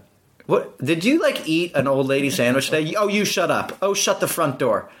did not. What? Did you, eat an old lady sandwich today? Oh, you shut up. Oh, shut the front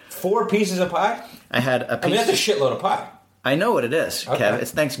door. 4 pieces of pie? I had a piece. That's a shitload of pie. I know what it is, Okay. Kev.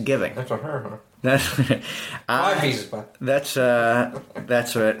 It's Thanksgiving. That's on her, huh? That's 5 pieces of pie.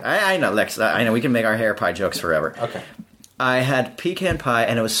 That's what I know, Lex. I know we can make our hair pie jokes forever. Okay. I had pecan pie,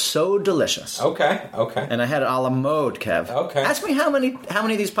 and it was so delicious. Okay. And I had it a la mode, Kev. Okay. Ask me how many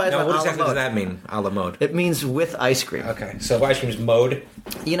of these pies Now, are what a la exactly does mode. that mean, a la mode? It means with ice cream. Okay, so if ice cream is mode,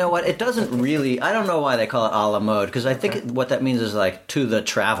 You know what? It doesn't really. I don't know why they call it a la mode, because I think what that means is to the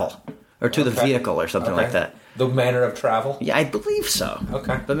travel or to the vehicle or something like that. The manner of travel? Yeah, I believe so.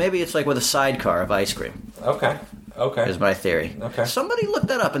 Okay. But maybe it's with a sidecar of ice cream. Okay. Is my theory. Okay. Somebody look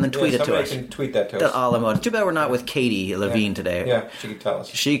that up and then tweet it to us. Somebody can tweet that to The us. a la mode. Too bad we're not with Katie Levine today. Yeah, she could tell us.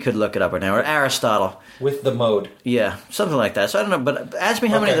 She could look it up right now. Or Aristotle. With the mode. Yeah, something like that. So I don't know, but ask me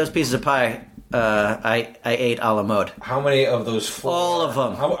how many of those pieces of pie I ate a la mode. How many of those 4? All of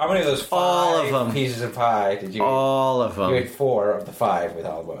them. How many of those 5 All of them. pieces of pie did you eat? All of them. You ate 4 of the 5 with a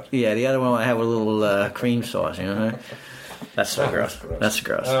la mode. Yeah, the other one I had with a little cream sauce, you know? That's so gross. That's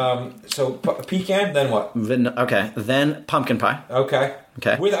gross. So pecan, then what? Okay, then pumpkin pie. Okay.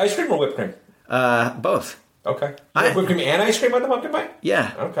 With ice cream or whipped cream? Both. Okay. You have whipped cream and ice cream on the pumpkin pie?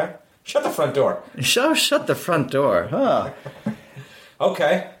 Yeah. Okay. Shut the front door. Shut the front door. Huh.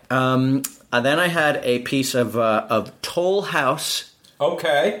 Okay. Then I had a piece of Toll House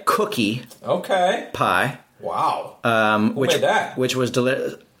cookie pie. Wow. Who Which made that? Which was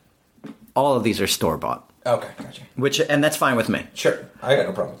delicious. All of these are store bought. Okay, gotcha. And that's fine with me. Sure, I got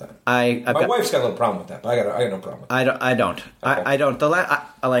no problem with that. My wife's got a little problem with that, but I got no problem with that. I don't. Okay. I don't.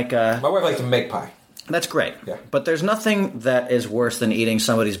 I like. My wife likes to make pie. That's great. Yeah. But there's nothing that is worse than eating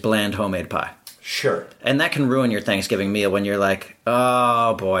somebody's bland homemade pie. Sure. And that can ruin your Thanksgiving meal when you're like,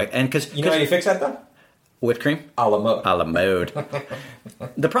 oh boy. And because you know how you fix that though? Whipped cream? A la mode. A la mode.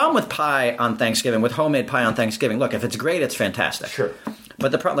 The problem with pie on Thanksgiving, with homemade pie on Thanksgiving, look, if it's great, it's fantastic. Sure.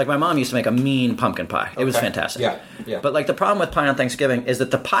 But my mom used to make a mean pumpkin pie. It was fantastic. Yeah. But the problem with pie on Thanksgiving is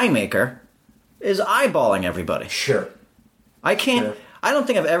that the pie maker is eyeballing everybody. Sure. I can't. Sure. I don't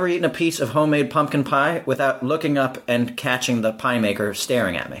think I've ever eaten a piece of homemade pumpkin pie without looking up and catching the pie maker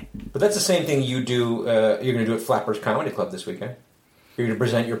staring at me. But that's the same thing you do. You're going to do at Flappers Comedy Club this weekend. You're going to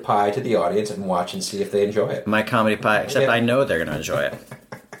present your pie to the audience and watch and see if they enjoy it. My comedy pie, except I know they're going to enjoy it.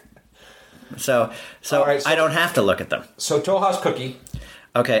 So right, I don't have to look at them. So Toll House cookie.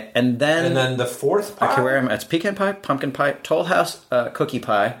 Okay, and then the fourth pie. Okay, where am I? It's pecan pie, pumpkin pie, Toll House cookie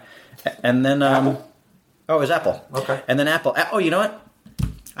pie, and then apple. Oh, it was apple. Okay, and then apple. Oh, you know what?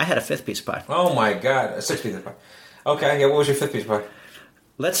 I had a 5th piece of pie. Oh my god, a 6th piece of pie. Okay, yeah. What was your 5th piece of pie?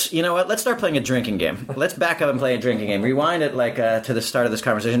 You know what? Let's start playing a drinking game. Let's back up and play a drinking game. Rewind it to the start of this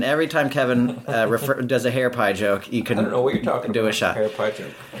conversation. Every time Kevin does a hair pie joke, you can I don't know what you're talking do about. A shot. Hair pie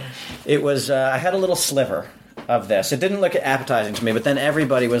joke. It was. I had a little sliver of this. It didn't look appetizing to me, but then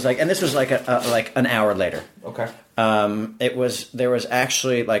everybody was like, and this was like an hour later. Okay. There was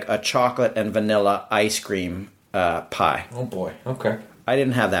actually a chocolate and vanilla ice cream pie. Oh boy. Okay. I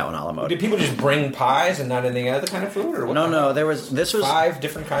didn't have that one a la mode. Did people just bring pies and not any other kind of food, or what? No. This was 5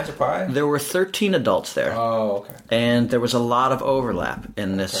 different kinds of pie. There were 13 adults there. Oh, okay. And there was a lot of overlap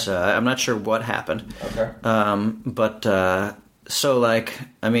in this. Okay. I'm not sure what happened. Okay.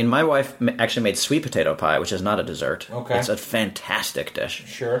 My wife actually made sweet potato pie, which is not a dessert. Okay. It's a fantastic dish.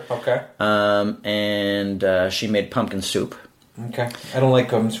 Sure. Okay. And she made pumpkin soup. Okay. I don't like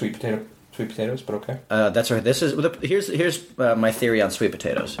sweet potatoes, but okay. That's right. Here's my theory on sweet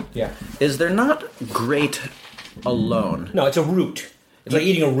potatoes. Yeah. Is they're not great alone. No, it's a root. It's like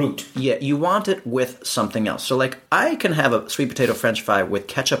eating a root. Yeah, you want it with something else. So, I can have a sweet potato French fry with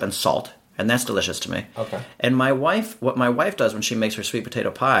ketchup and salt, and that's delicious to me. Okay. And what my wife does when she makes her sweet potato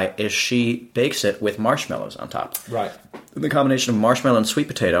pie is she bakes it with marshmallows on top. Right. The combination of marshmallow and sweet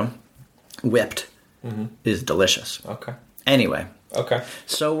potato, whipped, is delicious. Okay. Anyway. Okay.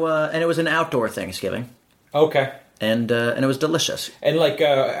 So, and it was an outdoor Thanksgiving. Okay. And it was delicious. And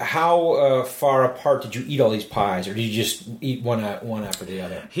how far apart did you eat all these pies, or did you just eat one after the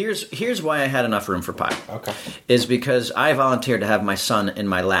other? Here's why I had enough room for pie. Okay. Is because I volunteered to have my son in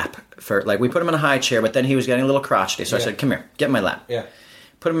my lap for we put him in a high chair, but then he was getting a little crotchety, so I said, "Come here, get in my lap." Yeah.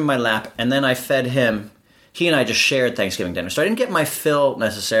 Put him in my lap, and then I fed him. He and I just shared Thanksgiving dinner, so I didn't get my fill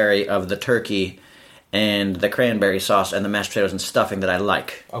necessary of the turkey and the cranberry sauce and the mashed potatoes and stuffing that I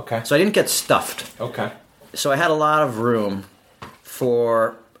like. Okay. So I didn't get stuffed. Okay. So I had a lot of room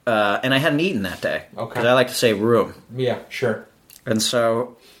for and I hadn't eaten that day. Okay. Because I like to save room. Yeah, sure. And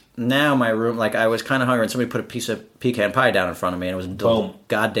so now my room, like I was kind of hungry, and somebody put a piece of pecan pie down in front of me, and it was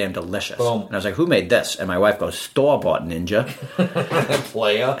goddamn delicious. Boom. And I was like, who made this? And my wife goes, store-bought, ninja.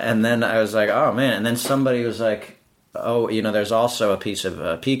 Playa. And then I was like, oh, man. And then somebody was like, oh, there's also a piece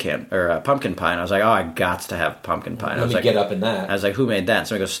of pecan or pumpkin pie. And I was like, oh, I got to have pumpkin pie. And I was like, get up in that. I was like, who made that? And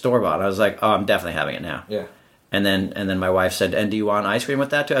somebody goes, store-bought. And I was like, oh, I'm definitely having it now. Yeah. And then my wife said, and do you want ice cream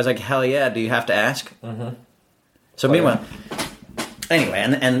with that too? I was like, hell yeah. Do you have to ask? Mm-hmm. So meanwhile... Anyway,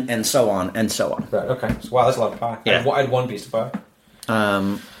 and so on and so on. Right, okay. So, wow, that's a lot of pie. Yeah. I had one piece of pie.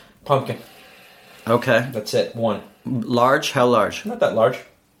 Pumpkin. Okay. That's it. One. Large? How large? Not that large.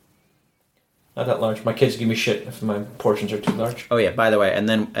 Not that large. My kids give me shit if my portions are too large. Oh, yeah, by the way, and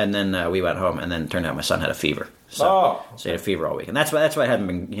then we went home, and then it turned out my son had a fever. So he had a fever all week. And that's why I hadn't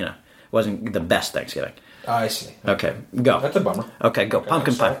been, wasn't the best Thanksgiving. I see. Okay, go. That's a bummer. Okay, go.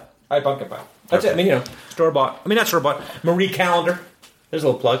 Pumpkin pie. I had pumpkin pie. That's it. I mean, store-bought. I mean, not store-bought. Marie Calendar. There's a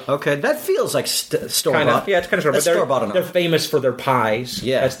little plug. Okay, that feels like store-bought. Kind of. Yeah, it's kind of store-bought. Store-bought enough. They're famous for their pies.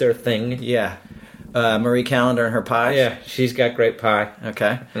 Yeah. That's their thing. Yeah. Marie Calendar and her pies. Yeah, she's got great pie.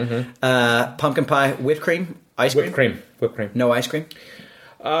 Okay. Mm-hmm. Pumpkin pie, whipped cream, ice cream? Whipped cream. No ice cream?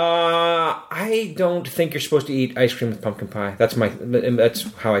 I don't think you're supposed to eat ice cream with pumpkin pie. That's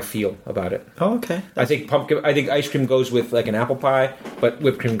how I feel about it. Oh, okay. I think ice cream goes with like an apple pie, but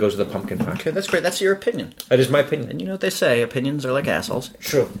whipped cream goes with a pumpkin pie. Okay, that's great. That's your opinion. That is my opinion. And you know what they say, opinions are like assholes.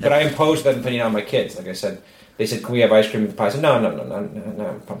 True. But I imposed that opinion on my kids. Like I said, they said, can we have ice cream with pie? I said,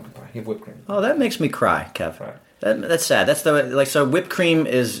 no, pumpkin pie. You have whipped cream. Oh, that makes me cry, Kev. Right. That's sad. That's so whipped cream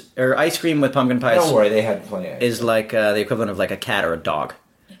or ice cream with pumpkin pie. Don't worry, they had plenty of is like the equivalent of like a cat or a dog.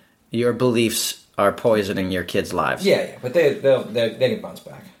 Your beliefs are poisoning your kids' lives. Yeah, but they can bounce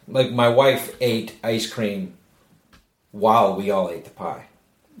back. Like my wife ate ice cream while we all ate the pie.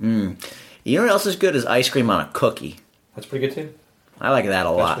 You know what else is good is ice cream on a cookie. That's pretty good too. I like that a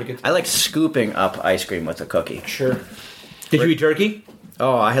lot. Pretty good too. I like scooping up ice cream with a cookie. Sure. Did you eat turkey?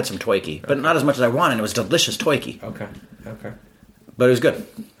 Oh, I had some Twikey, but not as much as I wanted. It was delicious Twikey. Okay. But it was good.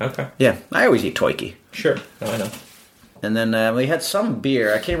 Okay. Yeah, I always eat Twikey. Sure. No, I know. And then we had some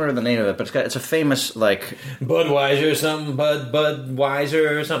beer. I can't remember the name of it, but it's a famous, like... Budweiser or something?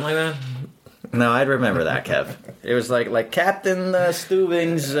 Budweiser or something like that? No, I'd remember that, Kev. It was like Captain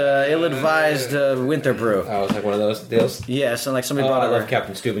Stubing's ill-advised winter brew. Oh, it's like one of those deals? Yeah, so like somebody brought over... I love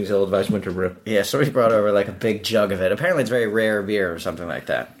Captain Stubing's ill-advised winter brew. Yeah, somebody brought over like a big jug of it. Apparently it's very rare beer or something like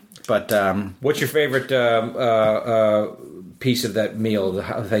that. But... What's your favorite piece of that meal, the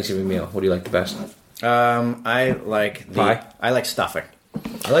Thanksgiving meal? What do you like the best? I like pie. I like stuffing.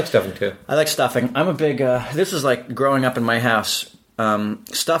 I like stuffing too. I like stuffing. I'm a big. This is like growing up in my house.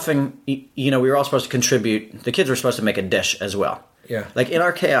 Stuffing. We were all supposed to contribute. The kids were supposed to make a dish as well. Yeah. Like in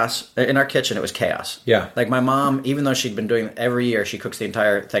our kitchen, it was chaos. Yeah. Like my mom, even though she'd been doing it every year, she cooks the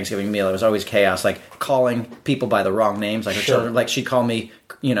entire Thanksgiving meal. It was always chaos. Like calling people by the wrong names. Like her children. Like she'd call me,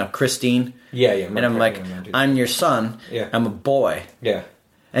 Christine. Yeah. And I'm like, I'm your son. Yeah. I'm a boy. Yeah.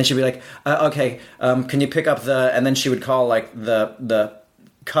 And she'd be like, okay, can you pick up and then she would call like the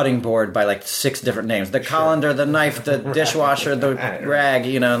cutting board by like 6 different names. The colander, the knife, the dishwasher, the rag,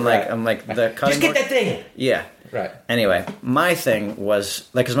 and like, I'm like, the cutting board. Just get board? that thing! Yeah. Right. Anyway, my thing was,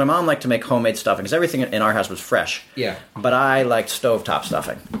 like, because my mom liked to make homemade stuffing, because everything in our house was fresh. Yeah. But I liked stovetop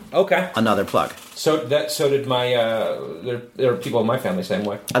stuffing. Okay. Another plug. So did my, there are people in my family the same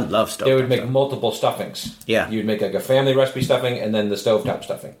way. I love stovetop. They would make multiple stuffings. Yeah. You'd make like a family recipe stuffing and then the stovetop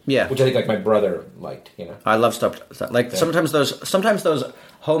stuffing. Yeah. Which I think like my brother liked, I love stovetop. Like, sometimes those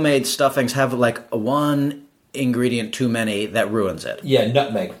homemade stuffings have like one ingredient too many that ruins it. Yeah,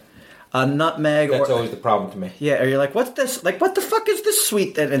 nutmeg. A nutmeg. That's always the problem to me. Yeah, or you're like, what's this? Like, what the fuck is this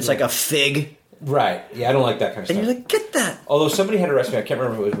sweet? And it's like a fig. Right. Yeah, I don't like that kind of stuff. And you're like, get that. Although somebody had a recipe, I can't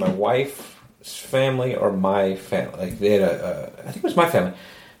remember if it was my wife's family or my family. Like they had I think it was my family,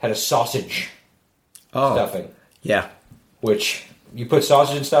 had a sausage stuffing. Yeah. Which, you put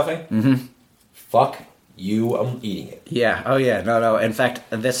sausage in stuffing? Mm-hmm. Fuck you, I'm eating it. Yeah. Oh, yeah. No. In fact,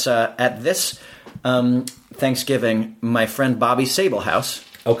 at this Thanksgiving, my friend Bobby Sablehouse.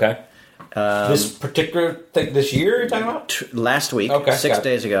 Okay. This particular thing, this year you're talking about? Last week, okay, 6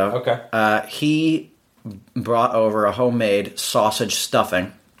 days ago. Okay. He brought over a homemade sausage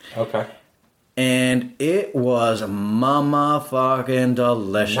stuffing. Okay. And it was mama-fucking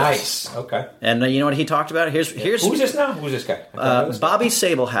delicious. Nice. Okay. And you know what he talked about? Here's Who's this now? Who's this guy? Bobby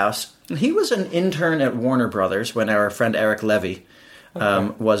Sablehouse. He was an intern at Warner Brothers when our friend Eric Levy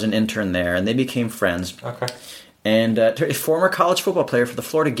was an intern there, and they became friends. Okay. And former college football player for the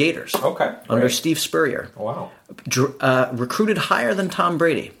Florida Gators. Okay. Under Great. Steve Spurrier. Wow. Recruited higher than Tom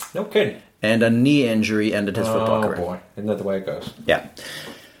Brady. No kidding. And a knee injury ended his football career. Oh, boy. Isn't that the way it goes? Yeah.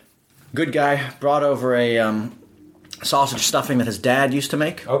 Good guy. Brought over a sausage stuffing that his dad used to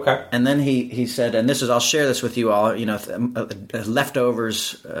make. Okay. And then he said, and I'll share this with you all,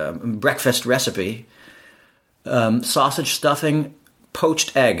 leftovers breakfast recipe. Sausage stuffing,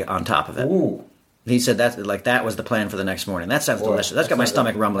 poached egg on top of it. Ooh. He said that was the plan for the next morning. That sounds delicious. That's got my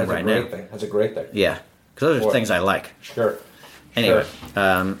stomach rumbling right now. That's a great thing. Yeah. Because those are things I like. Sure. Anyway.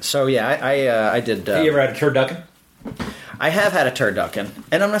 Sure. I did... Have you ever had a turducken? I have had a turducken.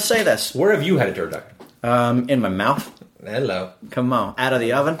 And I'm going to say this. Where have you had a turducken? In my mouth. Hello. Come on. Out of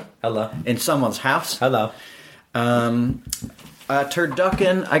the oven. Hello. In someone's house. Hello.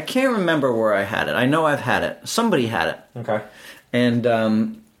 Turducken, I can't remember where I had it. I know I've had it. Somebody had it. Okay. And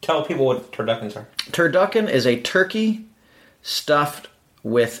tell people what turduckens are. Turducken is a turkey stuffed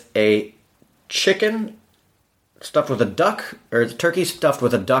with a chicken stuffed with a duck, or it's turkey stuffed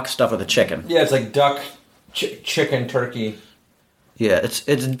with a duck stuffed with a chicken. Yeah, it's like duck, chicken, turkey. Yeah, it's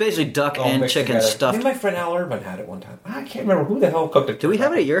basically duck and chicken together. stuffed. I think my friend Al Urban had it one time. I can't remember who the hell cooked it. Do we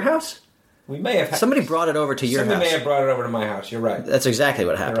have it at your house? We may have. Somebody brought it over to your house. Somebody may have brought it over to my house. You're right. That's exactly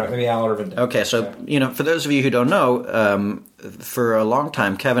what happened. You're right. Maybe Al Urban did. Okay, so, for those of you who don't know, for a long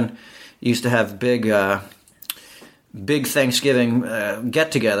time, Kevin used to have big Thanksgiving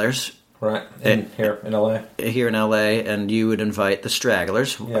get-togethers. Right, here in L.A. Here in L.A., and you would invite the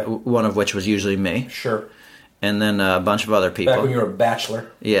stragglers, one of which was usually me. Sure. And then a bunch of other people. Back when you were a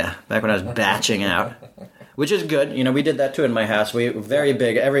bachelor. Yeah, back when I was batching out. Which is good. We did that too in my house. We were very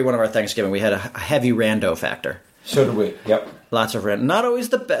big. Every one of our Thanksgiving, we had a heavy rando factor. So did we. Yep. Lots of rando. Not always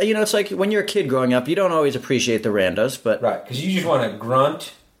the best. It's like when you're a kid growing up, you don't always appreciate the randos, but... Right, because you just want to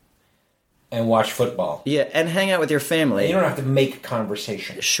grunt and watch football. Yeah, and hang out with your family. And you don't have to make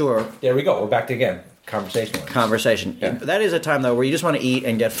conversation. Sure. There we go. We're back to again. Conversation. Yeah. That is a time, though, where you just want to eat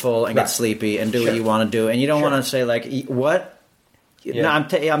and get full and get sleepy and do what you want to do. And you don't want to say, like, what? Yeah. No,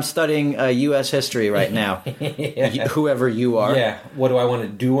 I'm studying U.S. history right now. Whoever you are. Yeah. What do I want to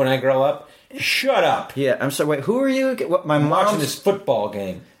do when I grow up? Shut up. Yeah. I'm sorry. Wait, who are you? What? I'm watching this football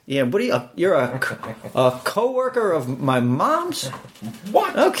game. Yeah. What are you? You're a co-worker of my mom's?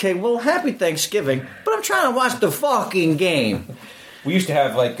 What? Okay. Well, happy Thanksgiving. But I'm trying to watch the fucking game. We used to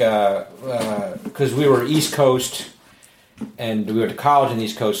have, like, because we were East Coast, and we went to college in the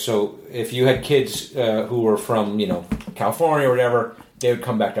East Coast, so if you had kids who were from, California or whatever, they would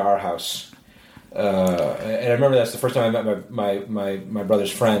come back to our house. And I remember that's the first time I met my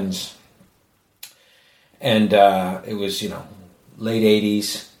brother's friends. And it was, late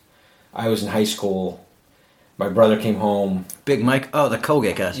 80s. I was in high school. My brother came home. Big Mike? Oh, the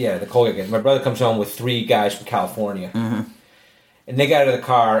Colgate guys. Yeah, the Colgate guys. My brother comes home with 3 guys from California. Mm-hmm. And they got out of the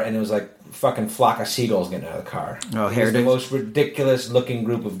car, and it was like a fucking flock of seagulls getting out of the car. Oh, it was the most ridiculous-looking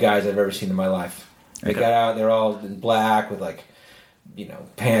group of guys I've ever seen in my life. They got out, they're all in black with, like,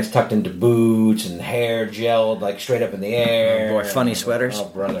 pants tucked into boots and hair gelled, like, straight up in the air. Oh, boy, funny sweaters. Oh,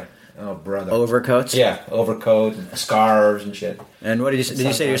 brother. Overcoats? Yeah, overcoats and scarves and shit. And what did you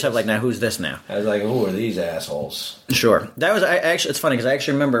say to yourself, like, now, who's this now? I was like, who are these assholes? Sure. That was, it's funny, because I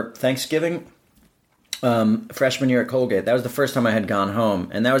actually remember Thanksgiving... freshman year at Colgate, that was the first time I had gone home,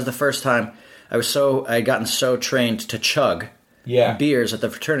 and that was the first time I had gotten so trained to chug beers at the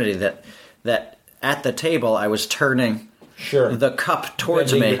fraternity that at the table I was turning the cup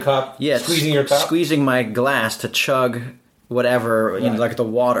towards me. Your cup, yes, squeezing your cup, squeezing my glass to chug whatever, like the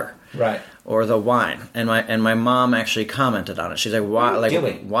water, right, or the wine. And my mom actually commented on it. She's like,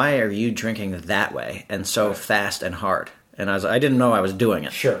 why are you drinking that way and so fast and hard? And I didn't know I was doing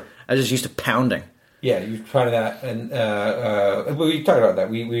it. Sure, I was just used to pounding. Yeah, you tried that, and we talked about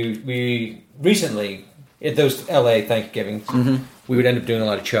that. We recently at those L.A. Thanksgivings, we would end up doing a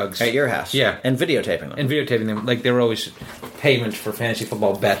lot of chugs at your house. Yeah, and videotaping them. Like they were always payments for fantasy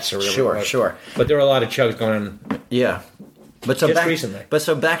football bets or whatever. Sure. But there were a lot of chugs going on. Yeah, but recently. But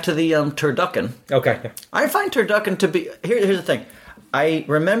so back to the turducken. Okay, yeah. I find turducken to be here's the thing. I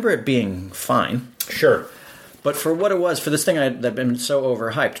remember it being fine. Sure. But for what it was, for this thing that had been so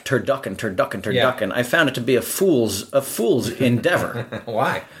overhyped, turducken, I found it to be a fool's endeavor.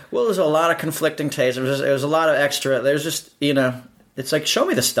 Why? Well, there's a lot of conflicting tastes. There was a lot of extra. There's just, it's like, show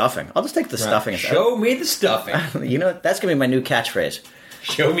me the stuffing. I'll just take the stuffing. Show me the stuffing. That's going to be my new catchphrase.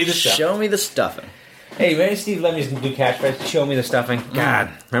 Show me the stuffing. Show me the stuffing. Hey, man, Steve Lemmy's new catchphrase. Show me the stuffing.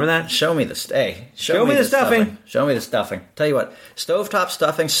 God, remember that? Show me the stuffing. Show me the stuffing. Show me the stuffing. Tell you what, stovetop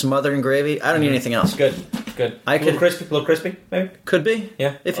stuffing, smothered in gravy. I don't need anything else. Good. Good. I a could little crispy, maybe. could be.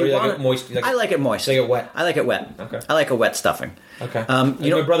 Yeah. If Or you like want it moist. I like it moist. Like it wet. I like it wet. Okay. I like a wet stuffing. Okay.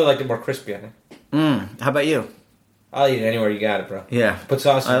 My brother liked it more crispy. I think. How about you? I'll eat it anywhere you got it, bro. Yeah. Put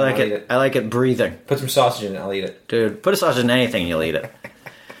sausage. I in like I'll it. Eat it. I like it breathing. Put some sausage in it. I'll eat it. Dude, put a sausage in anything, you'll eat it.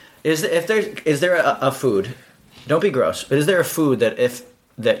 Is there a food? Don't be gross. But is there a food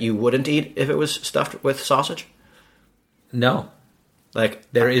that you wouldn't eat if it was stuffed with sausage? No, Like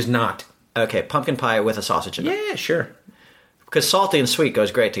there is not. okay, pumpkin pie with a sausage in it. Yeah, sure. Because salty and sweet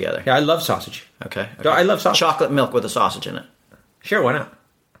goes great together. Yeah, I love sausage. Okay. I love sausage. Chocolate milk with a sausage in it. Sure, why not?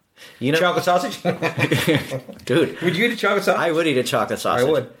 You know, Chocolate sausage? dude. Would you eat a chocolate sausage? I would eat a chocolate sausage.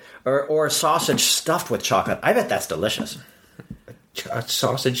 I would. Or sausage stuffed with chocolate. I bet that's delicious. A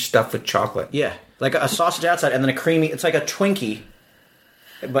sausage stuffed with chocolate. Yeah, like a sausage outside and then a creamy. It's like a Twinkie,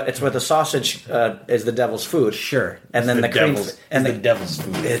 but it's with the sausage is the devil's food. Sure. and then the cream and the devil's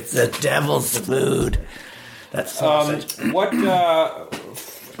food. It's the devil's food. That's sausage. What?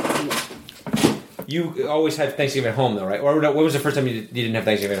 You always had Thanksgiving at home, though, right? Or what was the first time you didn't have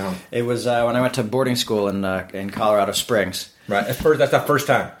Thanksgiving at home? It was when I went to boarding school in Colorado Springs. Right. That's the first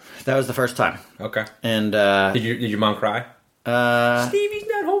time. That was the first time. Okay. And Did your mom cry? Stevie's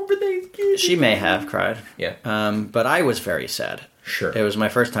not home for Thanksgiving. she may have cried. Yeah. But I was very sad. Sure. It was my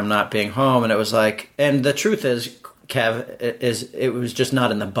first time not being home, and it was like. And the truth is, Kev, it was just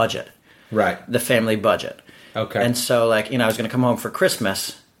not in the budget. Right. The family budget. Okay. And so, like, I was going to come home for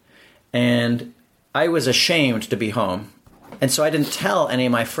Christmas, and I was ashamed to be home, and so I didn't tell any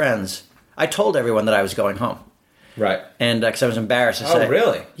of my friends. I told everyone that I was going home, Right. and because I was embarrassed to say. Oh,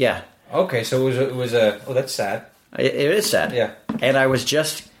 really? Yeah. Okay, so it was a. Oh, that's sad. It is sad. Yeah. And I was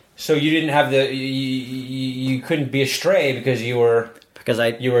just So you didn't have you couldn't be a stray because you were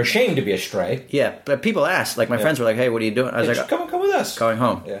ashamed to be a stray. Yeah, but people asked, like my friends were like, "Hey, what are you doing?" I was like, come with us. "Going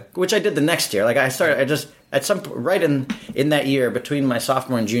home." Yeah. Which I did the next year. Like I just at some right in that year between my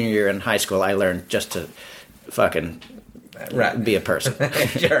sophomore and junior year in high school, I learned just to fucking be a person.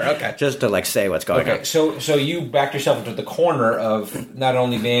 Sure. Okay. Just to like say what's going Okay. on. So you backed yourself into the corner of not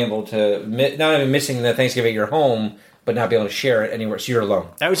only being able to not even missing the Thanksgiving at your home, but not be able to share it anywhere. So you're alone.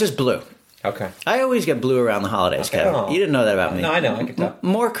 I was just blue. Okay. I always get blue around the holidays, Okay. Kevin. Oh. You didn't know that about me. No, I know. I can tell.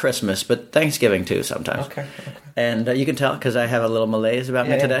 More Christmas, but Thanksgiving too sometimes. Okay. And you can tell because I have a little malaise about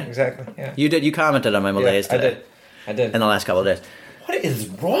me today. Exactly. Yeah. You did. You commented on my malaise today. I did. In the last couple of days. What is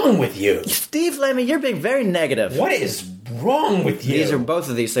wrong with you? Steve Lemmy, you're being very negative. What is wrong with you? Both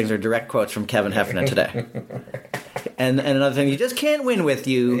of these things are direct quotes from Kevin Heffernan today. and another thing, you just can't win with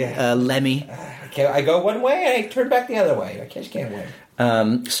you, Lemmy. I go one way and I turn back the other way. I just can't win.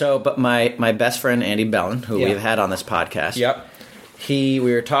 But my best friend Andy Bellin, who we've had on this podcast, Yep. we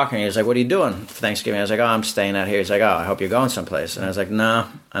were talking. He was like, "What are you doing for Thanksgiving?" I was like, "Oh, I'm staying out here." He's like, "Oh, I hope you're going someplace." And I was like, "No,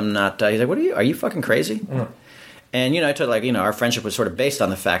 I'm not." He's like, "What are you? Are you fucking crazy?" Mm. And I told our friendship was sort of based on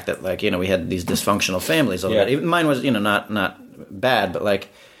the fact that we had these dysfunctional families a little bit. Even mine was not bad, but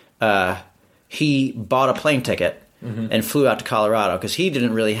he bought a plane ticket and flew out to Colorado because he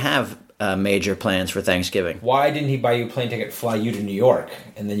didn't really have major plans for Thanksgiving. Why didn't he buy you a plane ticket, fly you to New York,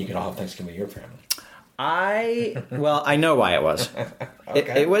 and then you could all have Thanksgiving with your family? I know why it was.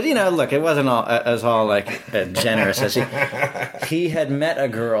 Okay. It was, look, it wasn't all generous as he had met a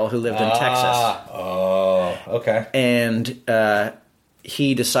girl who lived in Texas. Oh, okay. And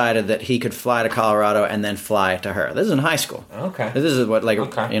he decided that he could fly to Colorado and then fly to her. This is in high school. Okay. This is what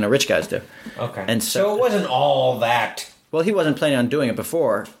rich guys do. Okay. And so it wasn't all that. Well, he wasn't planning on doing it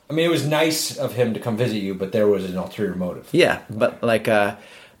before. I mean, it was nice of him to come visit you, but there was an ulterior motive. Yeah,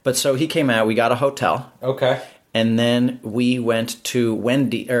 but so he came out. We got a hotel. Okay. And then we went to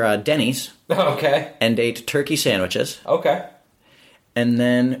Denny's. Okay. And ate turkey sandwiches. Okay. And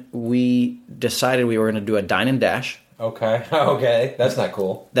then we decided we were going to do a dine and dash. Okay. Okay. That's not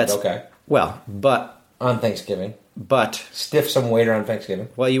cool. That's okay. Well, but on Thanksgiving. But stiff some waiter on Thanksgiving.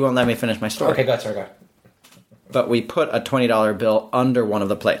 Well, you won't let me finish my story. Okay, go. But we put a $20 bill under one of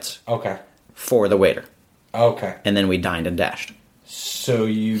the plates. Okay. For the waiter. Okay. And then we dined and dashed. So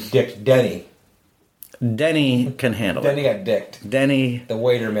you dicked Denny. Denny can handle Denny it. Denny got dicked. Denny. The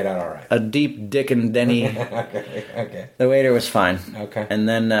waiter made out all right. A deep dickin' Denny. Okay. The waiter was fine. Okay. And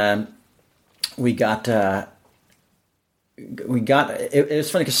then we got. It was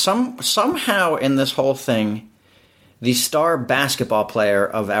funny because somehow in this whole thing, the star basketball player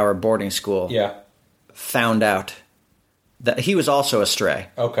of our boarding school found out that he was also a stray.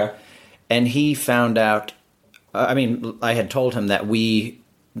 Okay. And he found out. I had told him that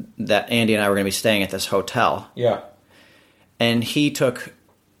Andy and I were going to be staying at this hotel. Yeah. And he took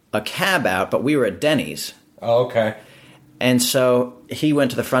a cab out, but we were at Denny's. Oh, okay. And so he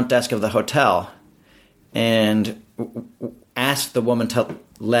went to the front desk of the hotel and asked the woman to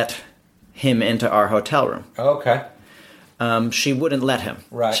let him into our hotel room. Okay. She wouldn't let him.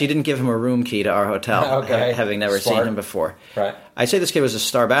 Right. She didn't give him a room key to our hotel, Okay. having never Smart. seen him before. Right. I'd say this kid was a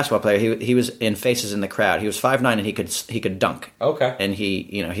star basketball player. He was in Faces in the Crowd. He was 5'9", and he could dunk. Okay. And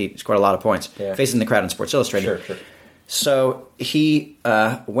he scored a lot of points. Yeah. Faces in the Crowd in Sports Illustrated. Sure. So he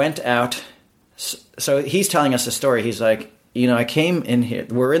went out. So he's telling us the story. He's like, I came in here.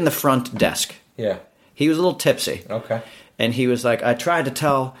 We're in the front desk. Yeah. He was a little tipsy. Okay. And he was like, I tried to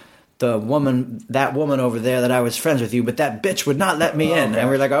tell that woman over there that I was friends with you, but that bitch would not let me in. Okay. And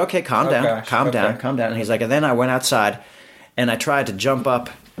we're like, okay, calm down. Okay. And he's like, and then I went outside and I tried to jump up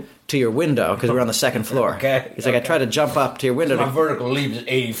to your window because we're on the second floor. Okay. He's like, I tried to jump up to your window. My vertical leap is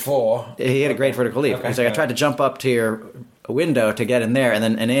 84. He had a great vertical leap. Okay. He's like, I tried to jump up to your window to get in there, and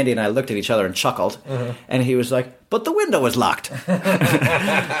Andy and I looked at each other and chuckled, and he was like, but the window was locked.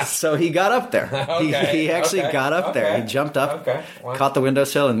 So he got up there. Okay. He actually got up there. He jumped up, Wow. caught the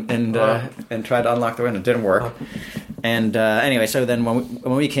windowsill, and tried to unlock the window. It didn't work. And anyway, so then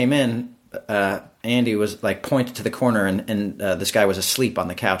when we came in, Andy was like pointed to the corner, and this guy was asleep on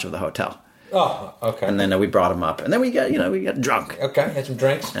the couch of the hotel. Oh, okay. And then we brought him up, and then we got drunk. Okay, had some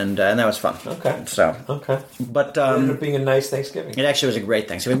drinks. And that was fun. Okay. So. Okay. But It ended up being a nice Thanksgiving. it actually was a great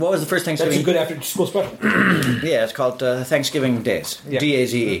Thanksgiving. What was the first Thanksgiving? That's a good after-school special. Yeah, it's called Thanksgiving Days. Yeah.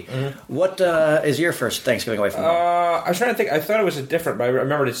 DAZE. What is your first Thanksgiving away from home? I was trying to think. I thought it was different, but I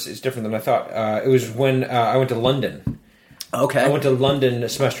remembered it's different than I thought. It was when I went to London. Okay. I went to London, a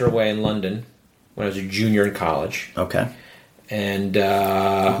semester away in London, when I was a junior in college. Okay. And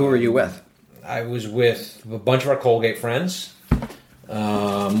Who were you with? I was with a bunch of our Colgate friends.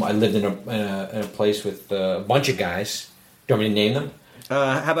 I lived in a place with a bunch of guys. Do you want me to name them?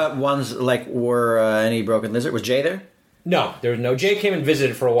 How about ones like were any Broken Lizard? Was Jay there? No, there was no. Jay came and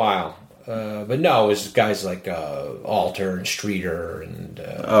visited for a while. But no, it was guys like Alter and Streeter and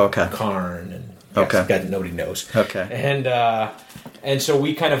Karn and guys that nobody knows. Okay. And so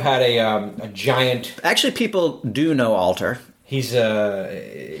we kind of had a giant. Actually, people do know Alter. He's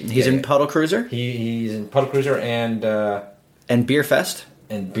in Puddle Cruiser. He's in Puddle Cruiser And Beer Fest.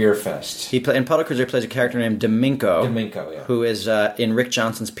 And Beer Fest. In Puddle Cruiser, he plays a character named Domingo. Domingo, yeah. Who is in Rick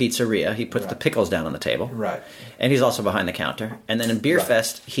Johnson's Pizzeria. He puts the pickles down on the table. Right. And he's also behind the counter. And then in Beer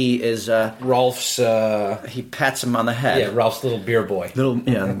Fest, he is... Ralph's... he pats him on the head. Yeah, Ralph's little beer boy.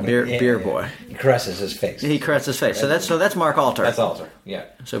 Beer boy. He caresses his face. He caresses his face. So that's Mark Alter. That's Alter, yeah.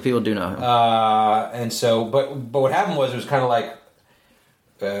 So people do know him. And so, but what happened was it was kind of like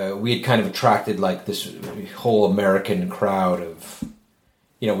we had kind of attracted like this whole American crowd of,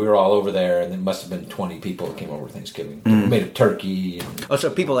 we were all over there, and there must have been 20 people that came over for Thanksgiving. We made a turkey. And, so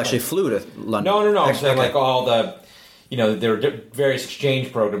people actually flew to London? No. I'm saying like all the, there were various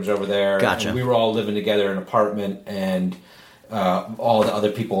exchange programs over there. Gotcha. And we were all living together in an apartment, and all the other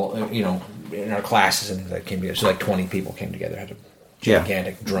people, in our classes and things that came together. So like 20 people came together, had a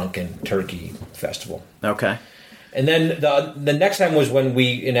gigantic drunken turkey festival. Okay. And then the next time was when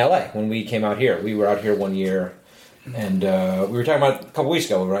we came out here. We were out here one year, and we were talking about a couple weeks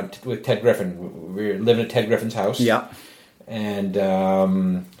ago. We were out with Ted Griffin. We were living at Ted Griffin's house. Yeah. And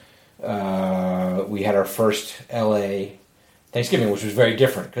we had our first LA Thanksgiving, which was very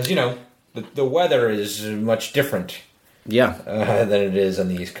different because the weather is much different. Yeah. Than it is on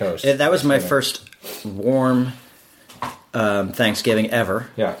the East Coast. That was my first warm Thanksgiving ever.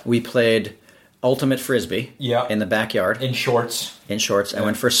 Yeah. We played Ultimate Frisbee in the backyard. In shorts. And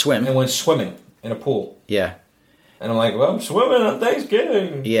went for a swim. And went swimming in a pool. Yeah. And I'm like, well, I'm swimming on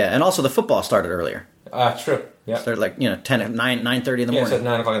Thanksgiving. Yeah, and also the football started earlier. True. Yeah. Started like, 9:30 in the morning. Yeah, it said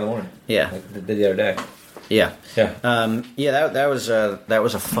 9 o'clock in the morning. Yeah. Like they did the other day. Yeah. Yeah. That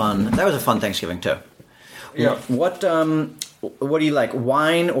was a fun Thanksgiving too. Yeah. What do you like,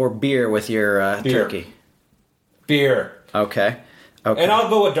 wine or beer with your turkey? Beer. Okay. And I'll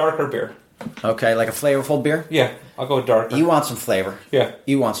go with darker beer. Okay, like a flavorful beer? Yeah, I'll go with darker. You want some flavor. Yeah.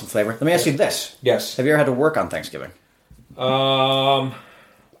 You want some flavor. Let me ask you this. Yes. Have you ever had to work on Thanksgiving? Because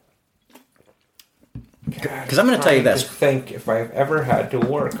I'm going to tell you this. I think if I've ever had to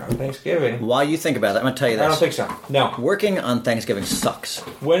work on Thanksgiving. While you think about that, I'm going to tell you this. I don't think so. No. Working on Thanksgiving sucks.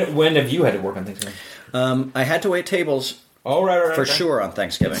 When have you had to work on Thanksgiving? I had to wait tables. Oh, right. For sure on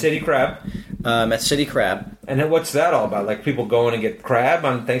Thanksgiving. City Crab. At City Crab. And then what's that all about? Like people going and get crab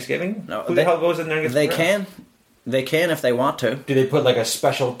on Thanksgiving? No, Who the hell goes in there and gets crab? They can if they want to. Do they put like a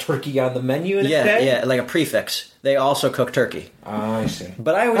special turkey on the menu in a day? Yeah, like a prefix. They also cook turkey. Oh, I see.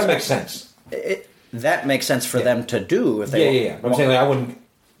 But I always that makes sense. That makes sense for them to do if they want. Yeah. I'm saying like, I wouldn't.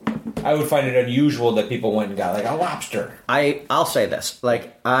 I would find it unusual that people went and got like a lobster. I'll say this.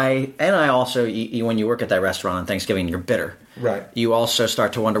 Like, I also, when you work at that restaurant on Thanksgiving, you're bitter. Right. You also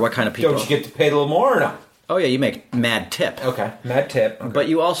start to wonder what kind of people... Don't you get to pay a little more or no? Oh, yeah, you make mad tip. Okay, mad tip. Okay. But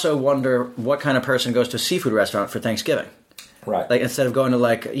you also wonder what kind of person goes to a seafood restaurant for Thanksgiving. Right. Like, instead of going to,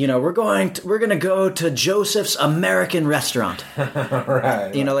 like, we're going to go to Joseph's American Restaurant.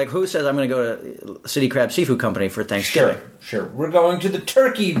 Right. You know, like, who says I'm going to go to City Crab Seafood Company for Thanksgiving? Sure. We're going to the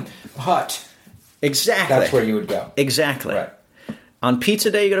Turkey Hut. Exactly. That's where you would go. Exactly. Right. On Pizza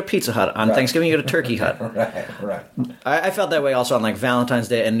Day, you go to Pizza Hut. On Thanksgiving, you go to Turkey Hut. Right. I felt that way also on, like, Valentine's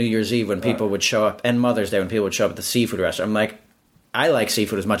Day and New Year's Eve when people would show up, and Mother's Day when people would show up at the seafood restaurant. I'm like, I like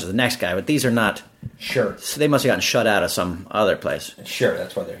seafood as much as the next guy, but these are not... Sure. So they must have gotten shut out of some other place. Sure,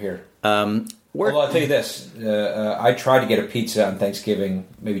 that's why they're here. Well, I'll tell you this. I tried to get a pizza on Thanksgiving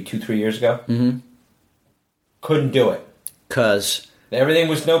maybe 2-3 years ago. Mm-hmm. Couldn't do it. Because? Everything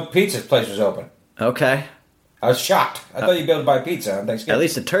was no pizza place was open. Okay. I was shocked. I thought you'd be able to buy pizza on Thanksgiving. At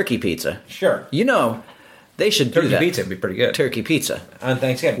least a turkey pizza. Sure. They should do that. Turkey pizza would be pretty good. Turkey pizza. On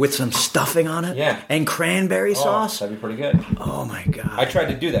Thanksgiving. With some stuffing on it? Yeah. And cranberry sauce? That'd be pretty good. Oh, my God. I tried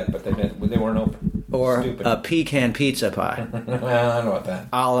to do that, but they weren't open. Or Stupid. a pecan pizza pie. Well, I don't know about that.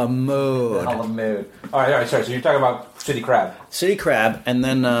 A la mode. A la mode. All right, sorry. So you're talking about City Crab. City Crab, and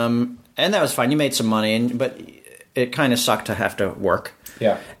then, and that was fine. You made some money, but it kind of sucked to have to work.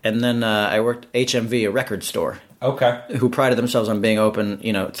 Yeah. And then I worked HMV, a record store. Okay. Who prided themselves on being open,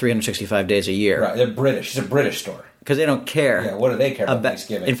 365 days a year. Right, they're British. It's a British store. Because they don't care. Yeah, what do they care about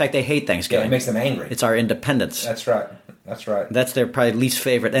Thanksgiving? In fact, they hate Thanksgiving. Yeah, it makes them angry. It's our independence. That's right. That's their probably least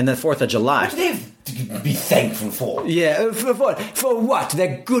favorite. And the 4th of July. What do they have to be thankful for? Yeah, for what? For what?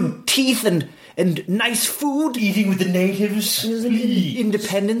 Their good teeth and nice food? Eating with the natives?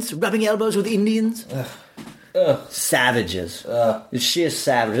 Independence? Rubbing elbows with Indians? Savages. Sheer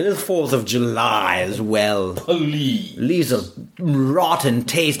savages. It's 4th of July as well. Please. Leaves a rotten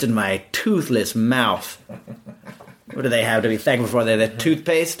taste in my toothless mouth. What do they have to be thankful for? They're the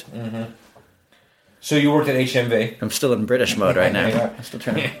toothpaste? Mm-hmm. So you worked at HMV. I'm still in British mode right now. Yeah. I'm still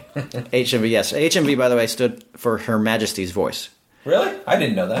trying to... HMV, yes. HMV, by the way, stood for Her Majesty's Voice. Really? I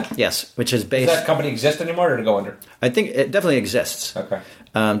didn't know that. Yes, which is based... Does that company exist anymore, or did it go under? I think it definitely exists. Okay.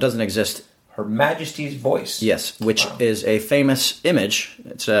 Doesn't exist... Her Majesty's Voice. Yes, which is a famous image.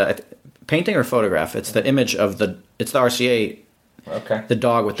 It's a painting or photograph. It's the image of the... It's the RCA... Okay. The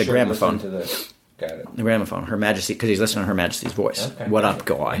dog with the gramophone. Listen to this. Got it. The gramophone, Her Majesty, because he's listening to Her Majesty's Voice. Okay. What up,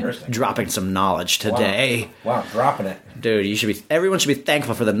 guy? Dropping some knowledge today. Wow, dropping it. Dude, everyone should be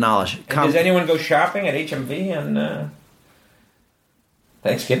thankful for the knowledge. Does anyone go shopping at HMV on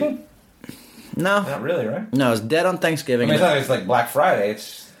Thanksgiving? No. Not really, right? No, it's dead on Thanksgiving. It's not like it's like Black Friday.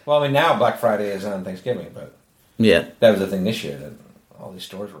 Now Black Friday is on Thanksgiving, but yeah, that was the thing this year, that all these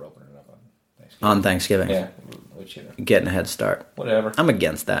stores were opening up on Thanksgiving. On Thanksgiving. Yeah, which, getting a head start. Whatever. I'm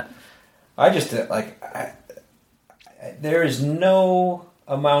against that. I just, there is no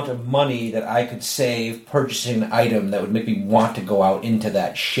amount of money that I could save purchasing an item that would make me want to go out into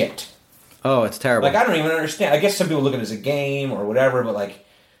that shit. Oh, it's terrible. Like, I don't even understand. I guess some people look at it as a game or whatever, but, like,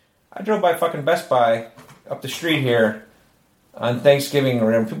 I drove by fucking Best Buy up the street here on Thanksgiving or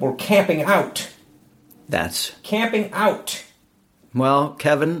whatever. People were camping out. Camping out. Well,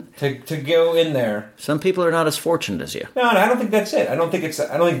 Kevin... To go in there. Some people are not as fortunate as you. No, I don't think that's it. I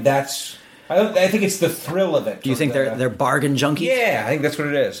think it's the thrill of it. Do you think they're bargain junkies? Yeah, I think that's what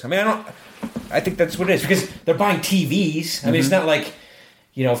it is. I think that's what it is. Because they're buying TVs. I mean, it's not like,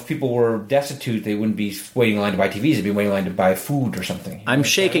 if people were destitute, they wouldn't be waiting in line to buy TVs. They'd be waiting in line to buy food or something. I'm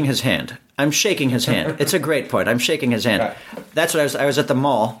shaking his hand. It's a great point. I'm shaking his hand. Right. That's what I was at the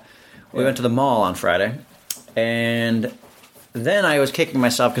mall. We went to the mall on Friday. And then I was kicking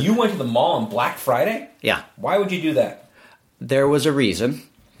myself. You went to the mall on Black Friday? Yeah. Why would you do that? There was a reason.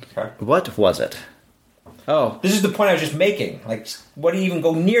 Okay. What was it? Oh. This is the point I was just making. Like, why do you even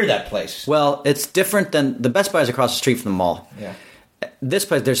go near that place? Well, it's different than... The Best Buy is across the street from the mall. Yeah. This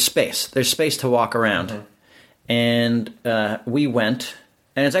place, there's space. There's space to walk around. Mm-hmm. And we went...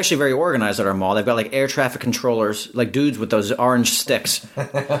 And it's actually very organized at our mall. They've got, like, air traffic controllers, like dudes with those orange sticks.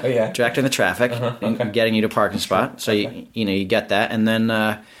 Yeah. Directing the traffic and getting you to a parking spot. So, you get that. And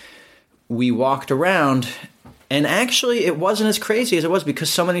then we walked around... And actually, it wasn't as crazy as it was because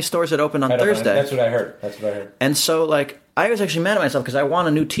so many stores had opened on Thursday. That's what I heard. And so, I was actually mad at myself because I want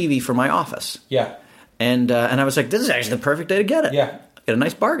a new TV for my office. Yeah. And I was like, this is actually the perfect day to get it. Yeah. Get a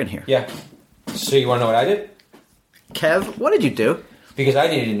nice bargain here. Yeah. So you want to know what I did? Kev, what did you do? Because I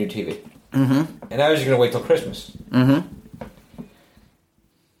needed a new TV. Mm-hmm. And I was just going to wait till Christmas. Mm-hmm.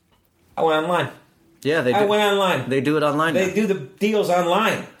 I went online. Yeah, they do. I went online. They do it online. They now. do the deals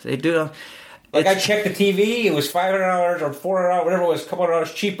online. They do. Like I checked the TV, it was $500 or $400, whatever it was, a couple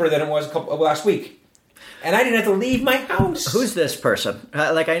 $100 cheaper than it was last week. And I didn't have to leave my house. Who's this person?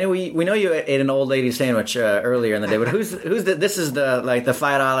 Like I know we know you ate an old lady sandwich earlier in the day, but who's this is the like the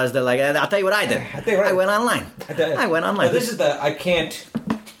 $5 that like I'll tell you what I did. I went online. I went online. No, this is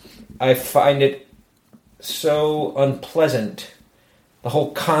I find it so unpleasant, the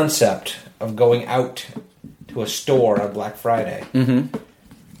whole concept of going out to a store on Black Friday. Mm-hmm.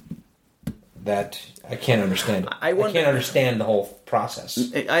 That I can't understand. I can't understand the whole process.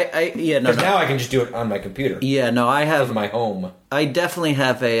 Because now I can just do it on my computer. Yeah, no, I have in my home. I definitely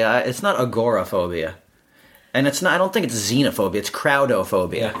have it's not agoraphobia, and it's not. I don't think it's xenophobia. It's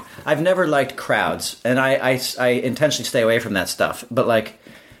crowdophobia. Yeah. I've never liked crowds, and I intentionally stay away from that stuff. But like,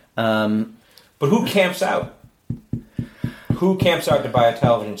 but who camps out? Who camps out to buy a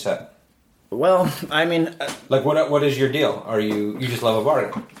television set? Well, I mean, like what is your deal? Are you just love a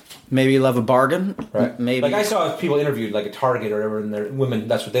bargain? Maybe you love a bargain, right? Maybe. Like I saw people interviewed, like at Target or whatever, and they're women.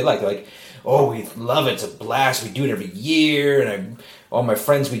 That's what they like. They're like, "Oh, we love it. It's a blast. We do it every year, and all my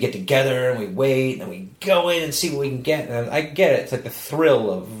friends we get together and we wait and we go in and see what we can get." And I get it. It's like the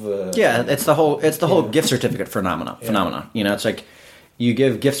thrill of it's the whole gift certificate phenomena. You know, it's like you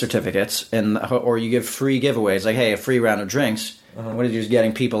give gift certificates or you give free giveaways. Like, hey, a free round of drinks. What are you just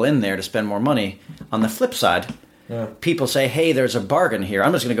getting people in there to spend more money? On the flip side. Yeah. People say, hey, there's a bargain here.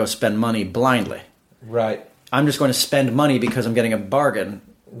 I'm just going to go spend money blindly. Right. I'm just going to spend money because I'm getting a bargain.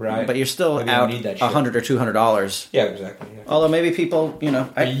 Right. But you're still out $100 or $200. Yeah, exactly. Yeah. Although maybe people, you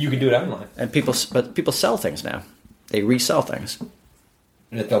can do it online. And people sell things now. They resell things.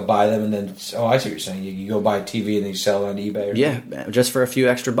 And if they'll buy them and then... Oh, I see what you're saying. You go buy a TV and then you sell it on eBay. Yeah, just for a few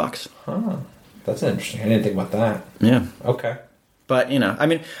extra bucks. Huh. That's interesting. I didn't think about that. Yeah. Okay. But, I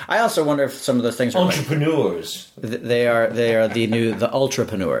mean, I also wonder if some of those things are... Entrepreneurs. They are the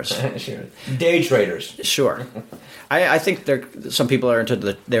ultrapreneurs. Sure. Day traders. Sure. I think some people are into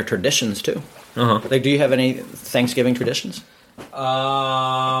their traditions, too. Uh-huh. Like, do you have any Thanksgiving traditions?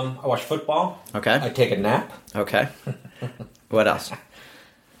 I watch football. Okay. I take a nap. Okay. What else?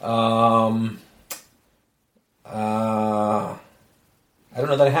 I don't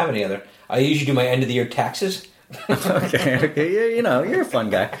know that I have any other. I usually do my end-of-the-year taxes. Okay. You're a fun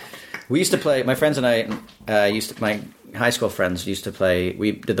guy. We used to play. My friends and I my high school friends used to play.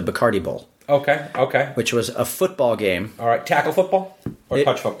 We did the Bacardi Bowl. Okay. Which was a football game. All right, tackle football or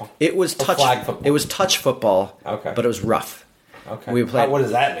touch football. It was flag football. It was touch football. Okay, but it was rough. Okay. We would play. What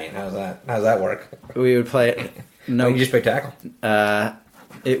does that mean? How's that work? We would play. No, you just play tackle.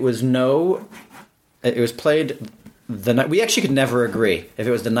 It was played. The night we actually could never agree if it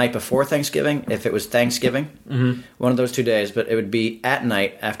was the night before Thanksgiving, if it was Thanksgiving, one of those 2 days. But it would be at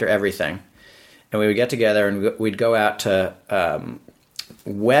night after everything, and we would get together and we'd go out to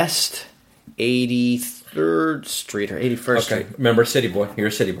West 83rd Street or 81st Street. Remember, city boy. You're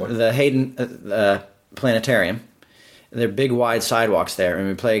a city boy. The Hayden Planetarium. There are big wide sidewalks there, and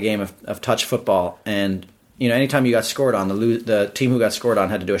we play a game of touch football. And anytime you got scored on, the team who got scored on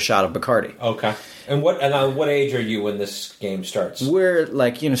had to do a shot of Bacardi. Okay. And on what age are you when this game starts? We're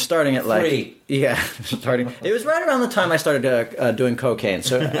starting at 3. Yeah, starting. It was right around the time I started doing cocaine,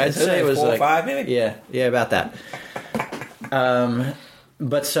 so I'd say it was 4 or 5 maybe. Yeah, about that.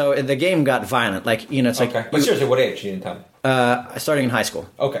 But so the game got violent, it's like. Okay. But seriously, what age? You didn't tell me. Starting in high school.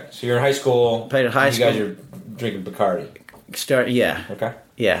 Okay, so you're in high school. Played at high school. You guys are drinking Bacardi. Yeah. Okay.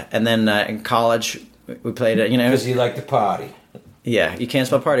 Yeah, and then in college we played it. Because you like to party. Yeah, you can't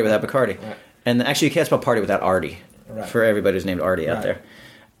spell party without Bacardi. Right. And actually, you can't spell party without Artie. Right. For everybody who's named Artie out there.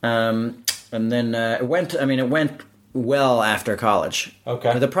 And then it went well after college.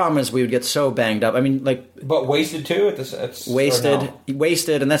 Okay. The problem is we would get so banged up. I mean, But wasted too?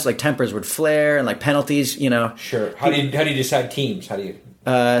 Wasted, and that's like tempers would flare and like penalties, Sure. How do you decide teams? How do you...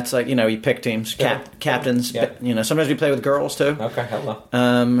 it's like, you pick teams, captains. Yeah. But, sometimes we play with girls too. Okay, hell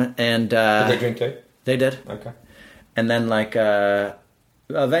no. And... did they drink too? They did. Okay. And then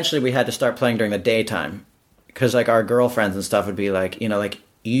eventually we had to start playing during the daytime because our girlfriends and stuff would be like,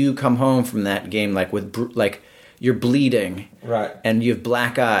 you come home from that game with you're bleeding, right, and you have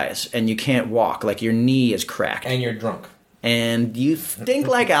black eyes and you can't walk, your knee is cracked, and you're drunk, and you stink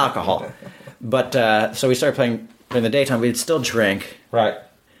like alcohol. But so we started playing during the daytime. We'd still drink, right,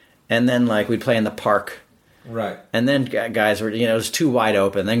 and then we'd play in the park. Right. And then guys were, it was too wide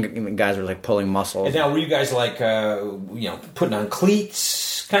open. Then guys were pulling muscles. And now were you guys putting on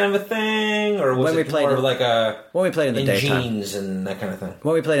cleats, kind of a thing, or was it more of like a when we played in the daytime, jeans and that kind of thing?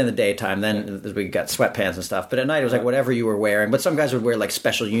 When we played in the daytime, then we got sweatpants and stuff. But at night, it was like whatever you were wearing. But some guys would wear like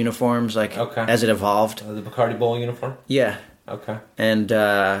special uniforms, like as it evolved. The Bacardi Bowl uniform. Yeah. Okay. And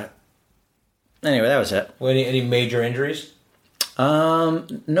anyway, that was it. Well, any major injuries?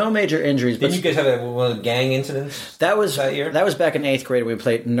 No major injuries. Didn't you guys have one of the gang incidents? That was that year. That was back in 8th grade. We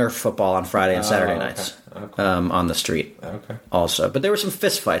played Nerf football on Friday and Saturday nights. Okay. On the street. Okay. Also, but there were some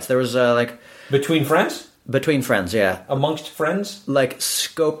fist fights. There was like between friends. Between friends, yeah. Amongst friends, like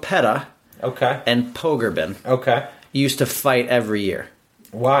Scopetta. Okay. And Pogerbin. Okay. Used to fight every year.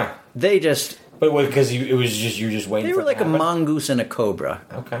 Why? They just. But because you were just waiting. They were like a mongoose and a cobra.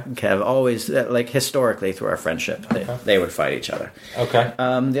 Okay. Kev, always like historically through our friendship, they would fight each other. Okay.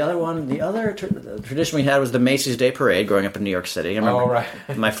 The other tradition we had was the Macy's Day Parade growing up in New York City. I remember right.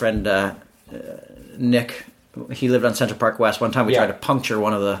 My friend Nick, he lived on Central Park West. One time we tried to puncture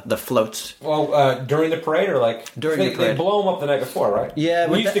one of the floats. Well, during the parade or like during the parade? They blow them up the night before, right? Yeah.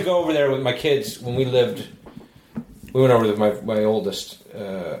 We used to go over there with my kids when we lived. We went over with my oldest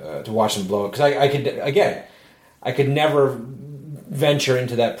to watch them blow it because I could never venture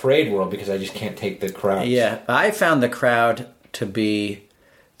into that parade world because I just can't take the crowd. Yeah, I found the crowd to be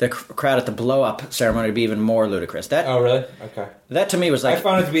the crowd at the blow up ceremony to be even more ludicrous. Oh, really? Okay. That to me was like I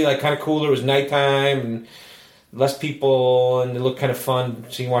found it to be like kind of cooler. It was nighttime and less people, and it looked kind of fun.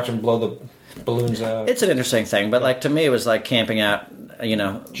 So you watch them blow the balloons out. It's an interesting thing, but like to me, it was like camping out.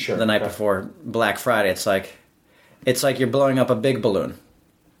 The night before Black Friday. It's like you're blowing up a big balloon.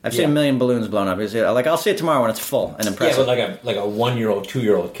 I've seen a million balloons blown up. Like I'll see it tomorrow when it's full and impressive. Yeah, but like a 1-year-old,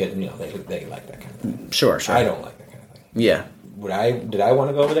 2-year-old kid, they like that kind of thing. Sure. I don't like that kind of thing. Yeah. Did I want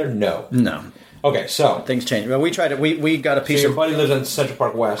to go over there? No. Okay, so things change. Well, we tried it. We got a piece. So your buddy lives on Central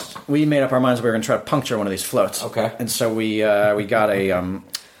Park West. We made up our minds we were going to try to puncture one of these floats. Okay. And so we got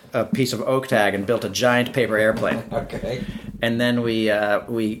a piece of oak tag and built a giant paper airplane. Okay. And then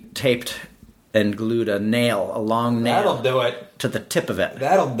we taped and glued a long nail. That'll do it. To the tip of it.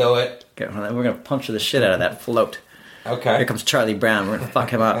 That'll do it. Okay, we're going to puncture the shit out of that float. Okay. Here comes Charlie Brown. We're going to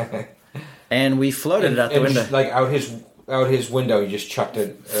fuck him up. And we floated it out the window. Like out his window, you just chucked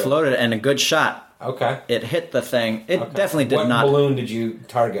it. Floated it, and a good shot. Okay. It hit the thing. It definitely did not. What balloon did you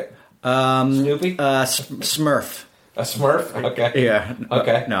target? Snoopy? Smurf. A Smurf? Okay. Yeah.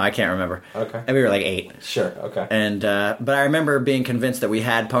 Okay. No, I can't remember. Okay. And we were like 8. Sure. Okay. And but I remember being convinced that we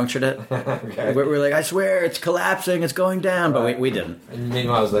had punctured it. Okay. We were like, I swear, it's collapsing, it's going down, but we didn't. And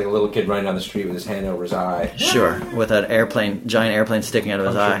meanwhile, I was like a little kid running down the street with his hand over his eye. Sure, with an giant airplane sticking out of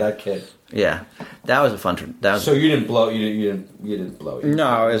his eye. That kid. Yeah, that was a fun. So you didn't blow. You didn't blow.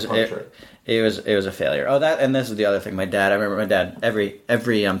 No, it was a failure. Oh, and this is the other thing. I remember my dad every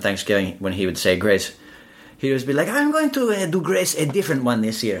Thanksgiving when he would say grace. He would be like, I'm going to do grace a different one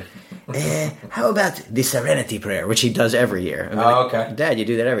this year. How about the Serenity Prayer, which he does every year. Okay. Dad, you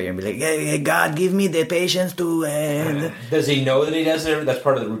do that every year. And be like, hey, God, give me the patience to... Does he know that he does it? That's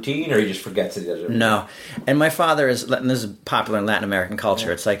part of the routine, or he just forgets that he does it? No. And my father is... And this is popular in Latin American culture.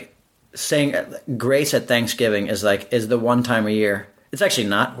 Yeah. It's like saying grace at Thanksgiving is the one time a year. It's actually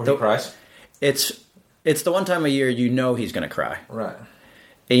not. When he cries? It's the one time a year he's going to cry. Right.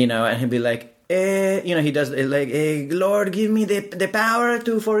 And he'd be like, he does like, Lord, give me the power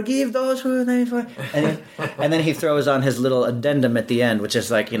to forgive those who they for. And then he throws on his little addendum at the end, which is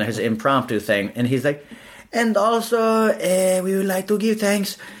like, his impromptu thing. And he's like, and also we would like to give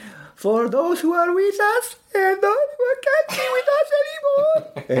thanks for those who are with us and those who can't be with us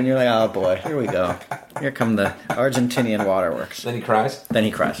anymore. And you're like, oh boy, here we go. Here come the Argentinian waterworks. Then he cries? Then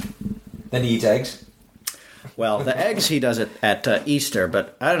he cries. Then he eats eggs? Well, the eggs he does it at Easter,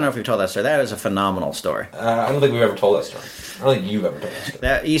 but I don't know if we've told that story. That is a phenomenal story. I don't think we've ever told that story. I don't think you've ever told that story.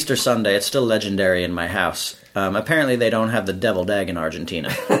 That Easter Sunday, it's still legendary in my house. Apparently, they don't have the deviled egg in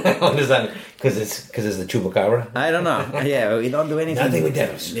Argentina. What is that? Because it's the chupacabra? I don't know. Yeah, we don't do anything. Nothing with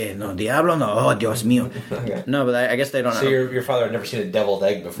devils. Yeah, no, diablo, no. Oh, Dios mío. Okay. No, but I guess they don't. So your father had never seen a deviled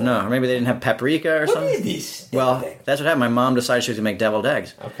egg before? No, or maybe they didn't have paprika or something. What is this? Well, that's what happened. My mom decided she was going to make deviled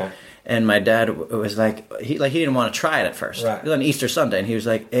eggs. Okay. And my dad was like, he didn't want to try it at first. Right. It was on Easter Sunday, and he was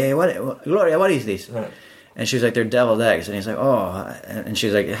like, Gloria, what is this? Right. And she was like, they're deviled eggs. And he's like, oh. And she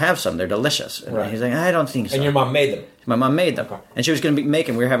was like, have some. They're delicious. And he's like, I don't think so. And your mom made them? My mom made them. Okay. And she was going to be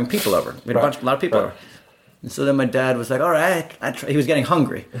making, we were having people over. We had a lot of people over. And so then my dad was like, all right. He was getting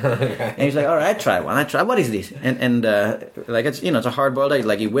hungry. Okay. And he's like, all right, try one. What is this? And like, it's, it's a hard-boiled egg.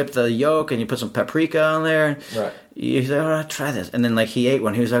 Like, you whip the yolk and you put some paprika on there. Right. He's like, all right, try this. And then, like, he ate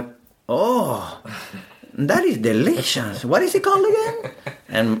one. He was like, oh. That is delicious. What is it called again?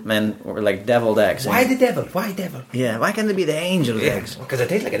 And we're like deviled eggs. Why the devil? Why devil? Yeah, why can't it be the angel's eggs? Because it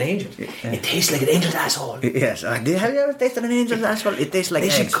tastes like an angel. It tastes like an angel's asshole. Yes. Have you ever tasted an angel's asshole? It tastes like They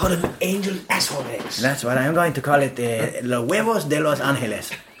eggs. should call them angel asshole eggs. That's what I'm going to call it. Los huevos de los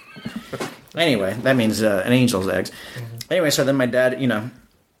ángeles. Anyway, that means an angel's eggs. Anyway, so then my dad,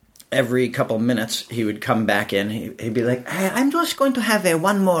 every couple of minutes, he would come back in. He'd be like, hey, I'm just going to have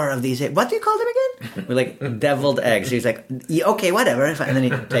one more of these. What do you call them again? We're like, deviled eggs. He's like, yeah, okay, whatever. And then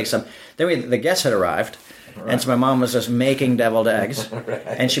he'd take some. Then the guests had arrived. Right. And so my mom was just making deviled eggs. Right.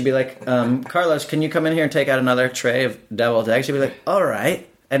 And she'd be like, Carlos, can you come in here and take out another tray of deviled eggs? He'd be like, all right.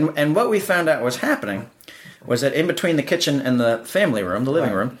 And what we found out was happening was that in between the kitchen and the family room, the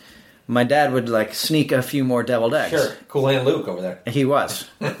living room, my dad would sneak a few more deviled eggs. Sure, Cool Hand Luke over there. He was.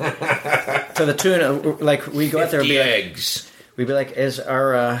 To the tune of we go out there and be eggs. We'd be like, is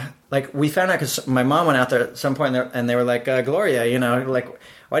our we found out because my mom went out there at some point and they were like, Gloria,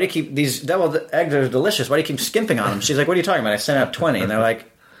 why do you keep these deviled eggs are delicious? Why do you keep skimping on them? She's like, what are you talking about? I sent out 20, and they're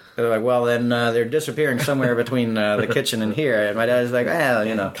like, well, then they're disappearing somewhere between the kitchen and here. And my dad's like,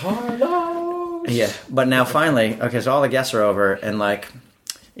 well, Carlos. Yeah, but now finally, okay, so all the guests are over, and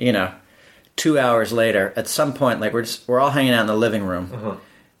 2 hours later, at some point, we're all hanging out in the living room,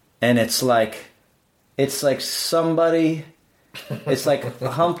 and it's like somebody, it's like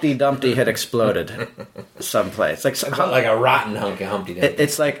Humpty Dumpty had exploded someplace. It's like a rotten hunk of Humpty Dumpty.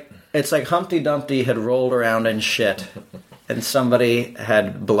 It's like Humpty Dumpty had rolled around in shit, and somebody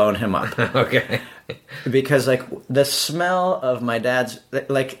had blown him up. Okay. Because the smell of my dad's,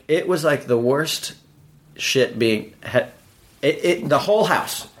 it was like the worst shit being the whole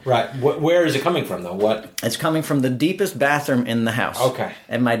house. Right. Where is it coming from, though? What? It's coming from the deepest bathroom in the house. Okay.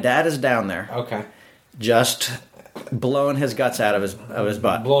 And my dad is down there. Okay. Just blowing his guts out of his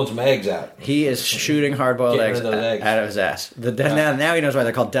butt. Blowing some eggs out. He is shooting hard-boiled eggs out of his ass. Now he knows why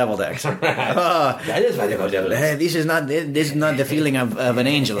they're called deviled eggs. Right. That is why they're called deviled eggs. Hey, this is not the feeling of an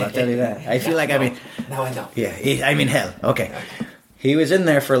angel, I'll tell you that. I feel like Now I know. Yeah, I'm in hell. Okay. He was in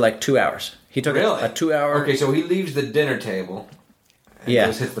there for 2 hours. He took a 2 hour... Okay, so he leaves the dinner table... Yeah.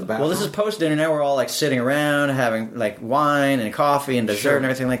 Hits the bathroom. Well, this is post dinner. Now we're all sitting around having wine and coffee and dessert and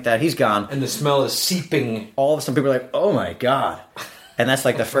everything like that. He's gone, and the smell is seeping. All of a sudden, people are like, "Oh my god!" And that's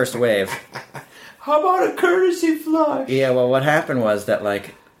the first wave. How about a courtesy flush? Yeah. Well, what happened was that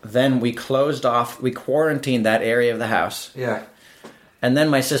then we closed off. We quarantined that area of the house. Yeah. And then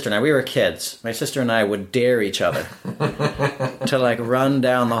my sister and I, we were kids. My sister and I would dare each other to run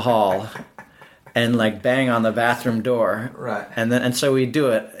down the hall. And bang on the bathroom door, right? And so we'd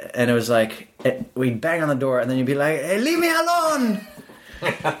do it, and it was we'd bang on the door, and then you'd be like, "Hey, leave me alone!"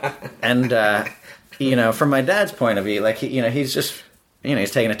 And from my dad's point of view, he's just,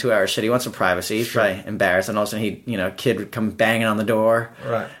 he's taking a 2 hour shit. He wants some privacy. He's probably embarrassed, and all of a sudden kid would come banging on the door,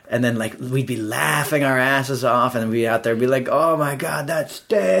 right? And then we'd be laughing our asses off, and then we'd be out there, and be like, "Oh my god, that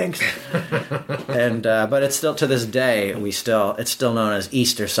stinks!" And but it's still to this day, it's still known as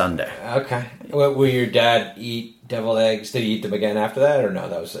Easter Sunday. Okay. Will your dad eat deviled eggs? Did he eat them again after that, or no?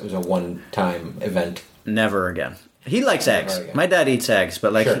 It was a one-time event. Never again. He likes eggs. Again. My dad eats eggs,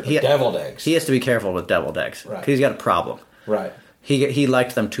 but deviled eggs. He has to be careful with deviled eggs because right. He's got a problem. Right. He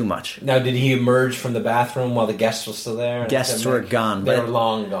liked them too much. Now, did he emerge from the bathroom while the guests were still there? Guests were gone. They were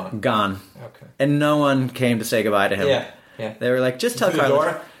long gone. Gone. Okay. And no one came to say goodbye to him. Yeah. They were like, just tell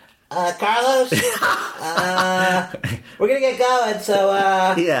Carlos. Carlos, we're gonna get going, so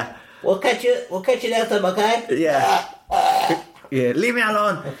yeah, we'll catch you next time, okay? Yeah. Yeah, leave me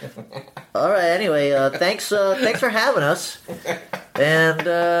alone. All right. Anyway, thanks for having us. And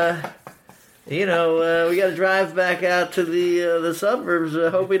we got to drive back out to the suburbs.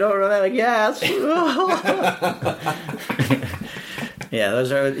 Hope we don't run out of gas. Yeah,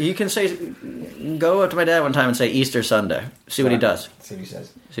 those are. You can say, go up to my dad one time and say Easter Sunday. See what he does. See what he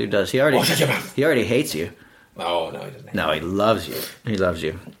says. See what he does. He already hates you. Oh no, he doesn't. No, he loves you. He loves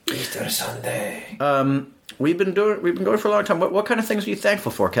you. Easter Sunday. We've been going for a long time. What kind of things are you thankful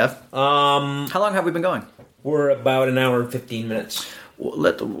for, Kev? How long have we been going? We're about an hour and 15 minutes.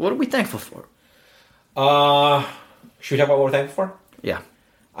 What are we thankful for? Should we talk about what we're thankful for? Yeah.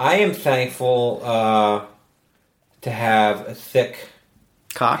 I am thankful to have a thick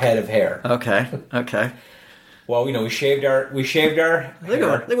head of hair. Okay. Well, we shaved our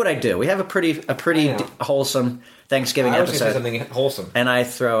Look what I do. We have a pretty wholesome Thanksgiving episode. episode. Something wholesome. And I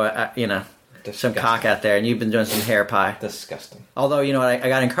throw some cock out there, and you've been doing some hair pie. Disgusting. Although I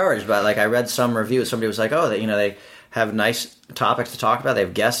got encouraged by I read some reviews. Somebody was like, "Oh, have nice topics to talk about. They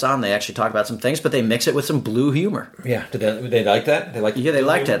have guests on. They actually talk about some things, but they mix it with some blue humor. Yeah. Do they like that? They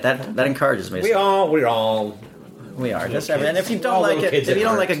liked it. That encourages me. We are. Just and if you don't like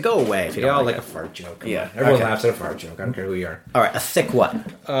it, go away. If you don't like a fart joke. Yeah. Everyone laughs at a fart joke. I don't care who you are. All right. A thick what?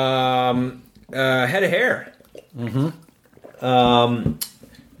 Head of hair. Mm-hmm.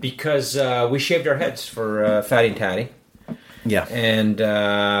 Because we shaved our heads for Fatty and Tatty. Yeah. And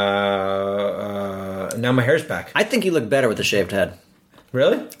now my hair's back. I think you look better with a shaved head.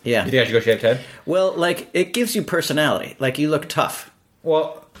 Really? Yeah. You think I should go shaved head? Well, it gives you personality. You look tough.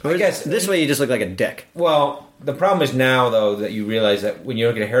 Well, I guess this way you just look like a dick. Well, the problem is now, though, that you realize that when you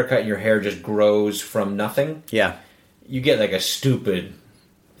don't get a haircut and your hair just grows from nothing, yeah, you get a stupid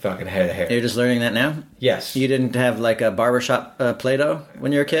fucking head of hair. You're just learning that now? Yes. You didn't have a barbershop Play-Doh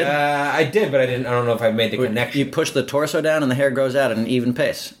when you were a kid? I did, but I didn't. I don't know if I made the connection. You push the torso down and the hair grows out at an even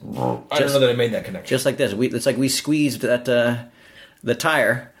pace. I don't know that I made that connection. Just like this. It's like we squeezed the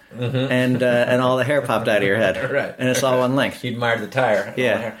tire. Mm-hmm. And all the hair popped out of your head. Right. And it's all one length. You admired the tire.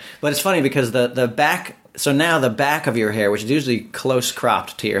 Yeah. But it's funny because the back... So now the back of your hair, which is usually close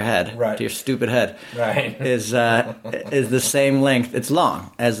cropped to your head, right, to your stupid head, right, is the same length. It's long,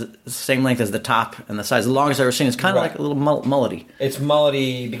 the same length as the top and the sides. The longest I've ever seen. It's kind of like a little mullety. It's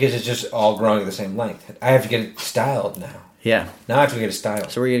mullety because it's just all growing at the same length. I have to get it styled now. Yeah. Now I have to get it styled.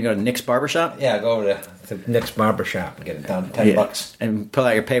 So we're going to go to Nick's Barbershop? Yeah, go over to Nick's Barbershop and get it done. $10. And pull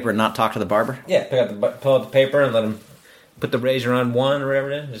out your paper and not talk to the barber? Yeah, pull out the paper and let him put the razor on one or whatever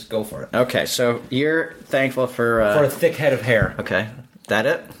it is. Just go for it. Okay, so you're thankful for a thick head of hair. Okay. That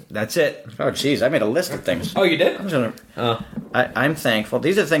it? That's it. Oh, jeez, I made a list of things. Oh, you did? I'm thankful.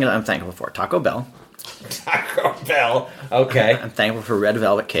 These are the things I'm thankful for. Taco Bell. Taco Bell. Okay. I'm thankful for red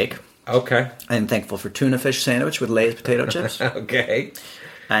velvet cake. Okay. I'm thankful for tuna fish sandwich with Lay's potato chips. Okay.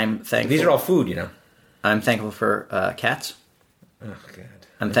 I'm thankful. These are all food, you know. I'm thankful for cats. Oh, God.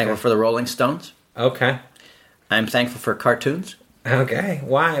 I'm thankful for the Rolling Stones. Okay. I'm thankful for cartoons. Okay.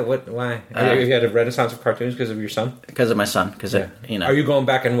 Why? Why? Have you had a renaissance of cartoons because of your son? Because of my son. Are you going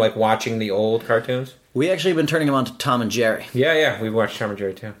back and watching the old cartoons? We actually have been turning them on to Tom and Jerry. Yeah. We watched Tom and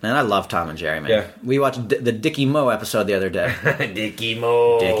Jerry too. Man, I love Tom and Jerry, man. Yeah. We watched the Dickie Mo episode the other day. Dickie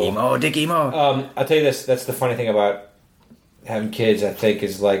Mo. I'll tell you this. That's the funny thing about having kids, I think,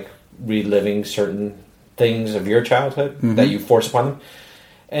 is reliving certain things of your childhood that you force upon them.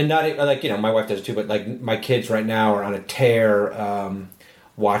 And not my wife does too, but my kids right now are on a tear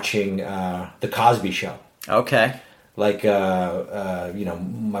watching The Cosby Show. Okay. My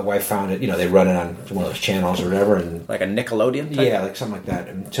wife found it, they run it on one of those channels or whatever. And like a Nickelodeon type? Yeah, something like that.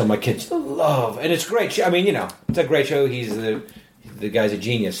 And so my kids love, and it's a great show. It's a great show. He's the guy's a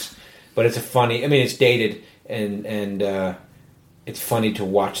genius. But it's it's dated, and it's funny to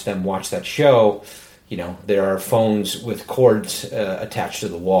watch them watch that show. There are phones with cords attached to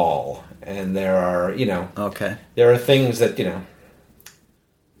the wall, and there are, okay, there are things that,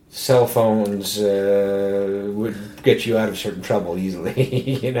 cell phones would get you out of certain trouble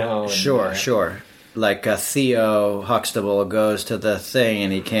easily, Sure. Like Theo Huxtable goes to the thing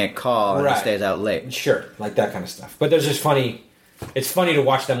and he can't call and he stays out late. Sure, like that kind of stuff. But there's just funny... It's funny to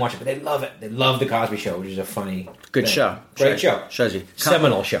watch them watch it, but they love it. They love The Cosby Show, which is a funny... Good show. Great show. Shows you.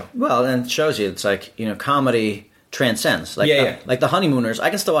 Seminal show. Well, and it shows you, it's comedy transcends. Like The Honeymooners.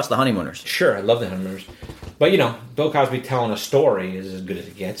 I can still watch The Honeymooners. Sure, I love The Honeymooners. But, Bill Cosby telling a story is as good as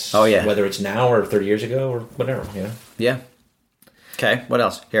it gets. Oh, yeah. Whether it's now or 30 years ago or whatever, Yeah. Okay, what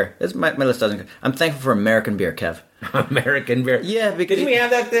else? Here. My list doesn't... I'm thankful for American beer, Kev. American beer. Yeah, because... Didn't we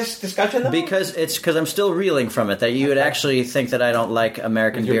have this discussion, though? Because I'm still reeling from it, that you would actually think that I don't like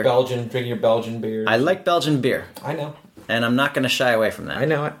American beer. Drinking your Belgian beer. I like Belgian bear. I know. And I'm not going to shy away from that. I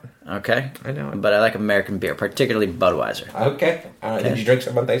know it. Okay? I know it. But I like American beer, particularly Budweiser. Okay. Did you drink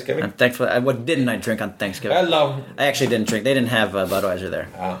some on Thanksgiving? I'm thankful. What didn't I drink on Thanksgiving? Hello. I actually didn't drink. They didn't have Budweiser there.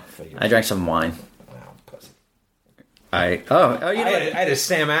 Oh, for you. I drank some wine. Wow, pussy. I had I had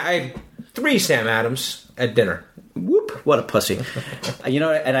 3 Sam Adams at dinner. Whoop! What a pussy.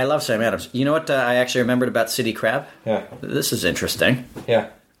 And I love Sam Adams. You know what I actually remembered about City Crab? Yeah. This is interesting. Yeah.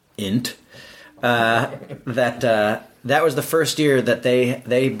 That was the first year that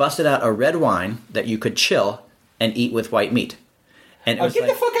they busted out a red wine that you could chill and eat with white meat. And it was get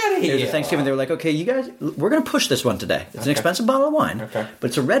the fuck out of here! It was Thanksgiving. They were like, okay, you guys, we're going to push this one today. It's an expensive bottle of wine, but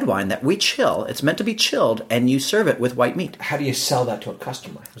it's a red wine that we chill. It's meant to be chilled, and you serve it with white meat. How do you sell that to a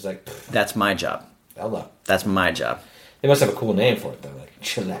customer? It was like... That's my job. Hello. That's my job. They must have a cool name for it, though, like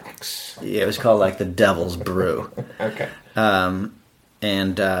Chillax. Yeah, it was called, the Devil's Brew. Okay.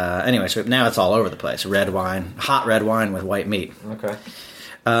 Anyway, so now it's all over the place. Red wine, hot red wine with white meat. Okay.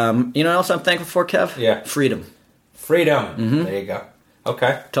 You know what else I'm thankful for, Kev? Yeah. Freedom. Freedom. There you go.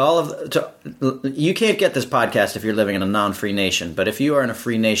 Okay. You can't get this podcast if you're living in a non-free nation, but if you are in a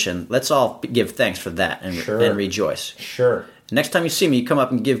free nation, let's all give thanks for that and rejoice. Sure. Next time you see me, you come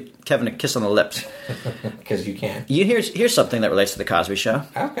up and give Kevin a kiss on the lips. Because you can. Here's something that relates to the Cosby Show.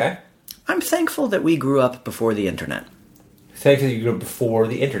 Okay. I'm thankful that we grew up before the internet. Thankful you grew up before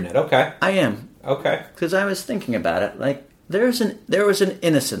the internet. Okay. I am. Okay. Because I was thinking about it. Like, there was an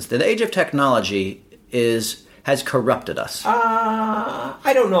innocence. The age of technology has corrupted us.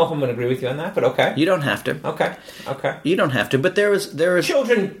 I don't know if I'm going to agree with you on that, but okay. You don't have to. Okay. You don't have to, but there was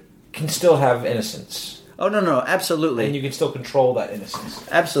Children can still have innocence. Oh, no, absolutely. And you can still control that innocence.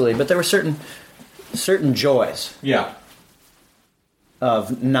 Absolutely, but there were certain joys. Yeah.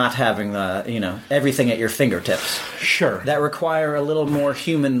 Of not having everything at your fingertips. Sure. That require a little more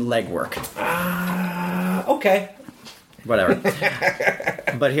human legwork. Okay. Whatever.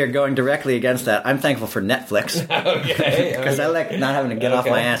 But here, going directly against that, I'm thankful for Netflix. Okay. Because I like not having to get off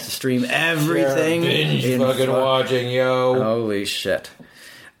my ass to stream everything. Binge fucking watching, yo. Holy shit.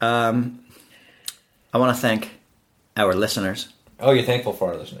 I want to thank our listeners. Oh, you're thankful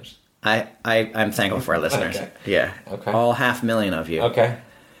for our listeners. I'm thankful for our listeners. Okay. Yeah. Okay. All 500,000 of you. Okay.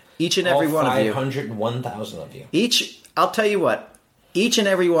 Each and every one of you. 501,000 of you. I'll tell you what. Each and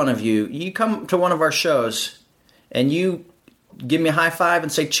every one of you, you come to one of our shows and you give me a high five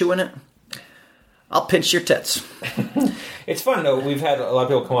and say chewing it, I'll pinch your tits. It's fun, though. We've had a lot of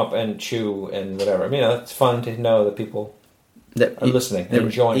people come up and chew and whatever. I mean, it's fun to know that people are listening and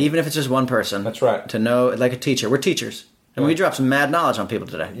enjoying. Even if it's just one person. That's right. To know, like a teacher. We're teachers. And we dropped some mad knowledge on people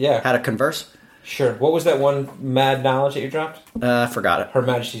today. Yeah. How to converse. Sure. What was that one mad knowledge that you dropped? Forgot it. Her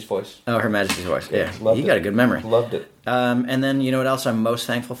Majesty's Voice. Oh, Her Majesty's Voice. Yeah. Loved you it. got a good memory. Loved it. And then, you know what else I'm most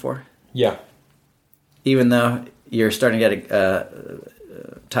thankful for? Yeah. Even though you're starting to get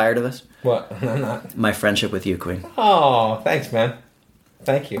tired of this? What? I'm not. My friendship with you, Queen. Oh, thanks, man.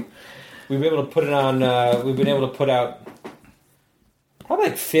 Thank you. We've been able to put it on. We've been able to put out probably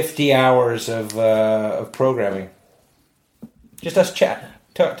like 50 hours of programming. Just us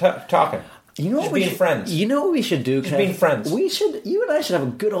talking. You know what Just we being should, friends. You know what we should do? Just being friends. You and I should have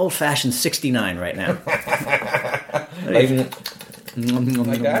a good old fashioned 69 right now. Like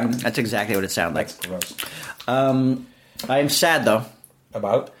that? That's exactly what it sounded like. That's gross. I am sad though.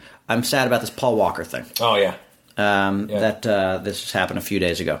 About? I'm sad about this Paul Walker thing. Oh yeah. That this happened a few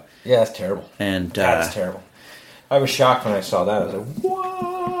days ago. Yeah, that's terrible. And that's terrible. I was shocked when I saw that. I was like,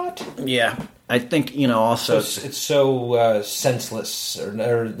 "What?" Yeah, I think also it's so senseless,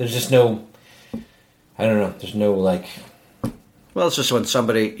 or there's just no. I don't know. There's no like. Well, it's just when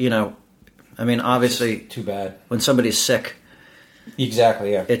somebody, I mean, obviously, too bad when somebody's sick.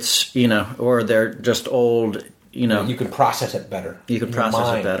 Exactly. Yeah. It's or they're just old. You can process it better. You can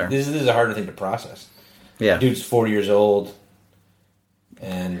process it better. This is a harder thing to process. Yeah. Dude's 40 years old,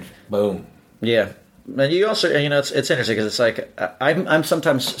 and boom. Yeah. And you also, it's interesting because it's like I'm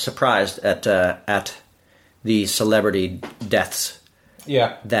sometimes surprised at the celebrity deaths.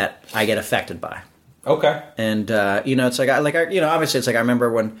 Yeah. That I get affected by. Okay. And it's like obviously it's like I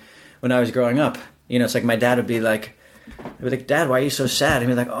remember when I was growing up. It's like my dad would be like, Dad, why are you so sad? And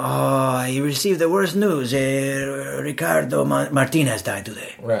he'd be like, oh, you received the worst news. Ricardo Martinez died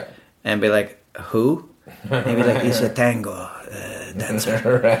today. Right. And be like, who? And he'd be like, he's a tango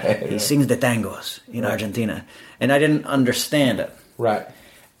dancer. Right. He sings the tangos in Argentina. And I didn't understand it. Right.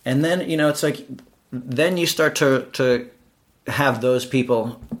 And then, it's like, then you start to have those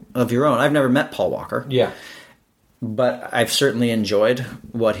people of your own. I've never met Paul Walker. Yeah. But I've certainly enjoyed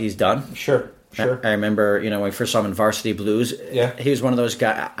what he's done. Sure. I remember, when we first saw him in Varsity Blues. Yeah. He was one of those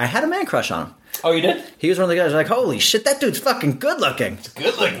guys. I had a man crush on him. Oh, you did? He was one of the guys like, holy shit, that dude's fucking good looking. He's a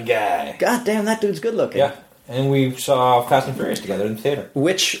good looking guy. God damn, that dude's good looking. Yeah. And we saw Fast and Furious together in the theater.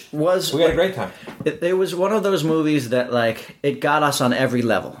 Which was... We had a great time. It was one of those movies that, like, it got us on every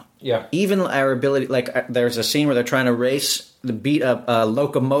level. Yeah. Even our ability... Like, there's a scene where they're trying to beat a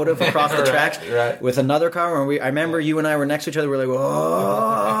locomotive across the tracks with another car. Where I remember you and I were next to each other. We were like,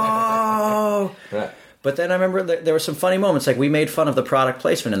 whoa. Right. But then I remember there were some funny moments. Like, we made fun of the product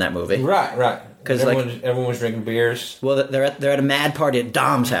placement in that movie. Right. Because everyone was drinking beers. Well, they're at a mad party at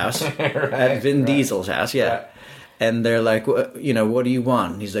Dom's house, at Vin Diesel's house, yeah. Right. And they're like, what do you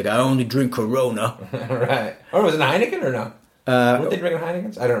want? And he's like, I only drink Corona. Right. Or was it Heineken or no? Were they drinking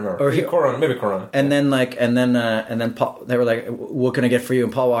Heinekens? I don't remember. Or Corona, maybe Corona. And then Paul, they were like, what can I get for you?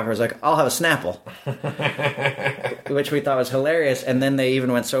 And Paul Walker was like, I'll have a Snapple, which we thought was hilarious. And then they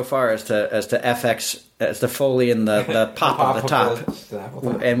even went so far as to FX as the Foley and the pop of the top.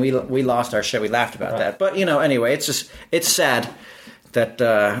 And we lost our shit. We laughed about that. But anyway, it's sad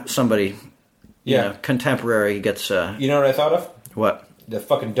that somebody contemporary gets... You know what I thought of? What? The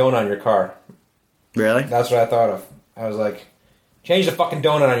fucking donut on your car. Really? That's what I thought of. I was like, change the fucking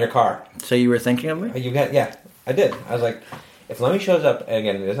donut on your car. So you were thinking of me? Yeah, I did. I was like, if Lemmy shows up and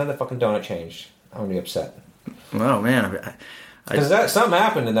again, doesn't have the fucking donut changed, I'm going to be upset. Oh, man. Because something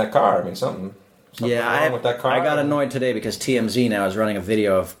happened in that car. I mean, something wrong with that car. I got annoyed today because TMZ now is running a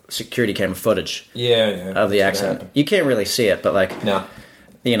video of security camera footage of the accident. You can't really see it, but like... No.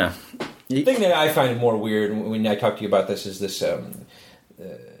 You know. The thing that I find more weird when I talk to you about this is this...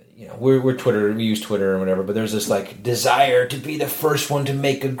 we're Twitter, we use Twitter or whatever, but there's this like desire to be the first one to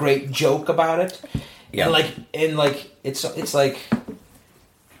make a great joke about it. Yeah. And it's like,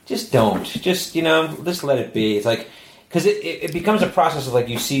 just don't. Just let it be. It's like, because it becomes a process of like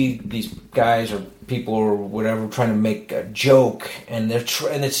you see these guys or people or whatever trying to make a joke and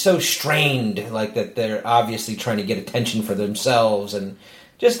and it's so strained, like that they're obviously trying to get attention for themselves, and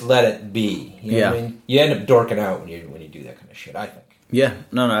just let it be. You know what I mean? You end up dorking out when you do that kind of shit, I think. Yeah,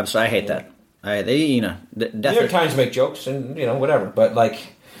 no, absolutely. I hate that. There are times to make jokes and whatever, but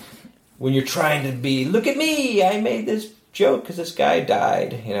like when you're trying to be, look at me, I made this joke because this guy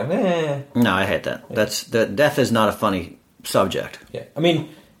died. No, I hate that. Death is not a funny subject. Yeah, I mean,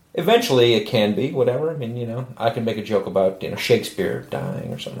 eventually it can be whatever. I mean, I can make a joke about Shakespeare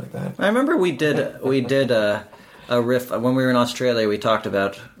dying or something like that. I remember we did a riff when we were in Australia. We talked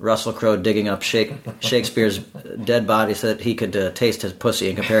about Russell Crowe digging up Shakespeare's dead body so that he could taste his pussy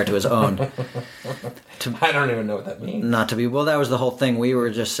and compare it to his own. I don't even know what that means. Not to be... Well, that was the whole thing. We were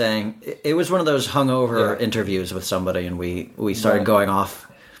just saying... It was one of those hungover interviews with somebody, and we started going off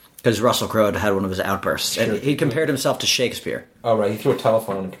because Russell Crowe had one of his outbursts. Sure. And he compared himself to Shakespeare. Oh, right. He threw a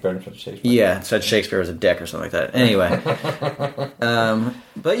telephone and compared himself to Shakespeare. Yeah, said Shakespeare was a dick or something like that. Anyway.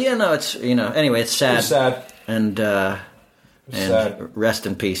 But yeah, no, it's... Anyway, it's sad. It's sad. And sad. Rest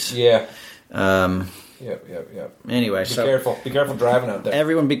in peace. Yeah. Yep. Anyway, be careful. Be careful driving out there.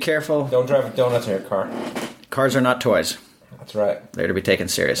 Everyone be careful. Don't drive with donuts in your car. Cars are not toys. That's right. They're to be taken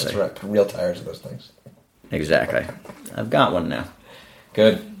seriously. That's right. Put real tires in those things. Exactly. I've got one now.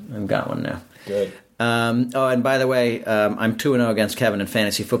 Good. I've got one now. Good. And by the way, I'm 2-0 against Kevin in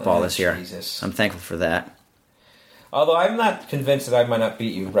fantasy football this year. Jesus. I'm thankful for that. Although I'm not convinced that I might not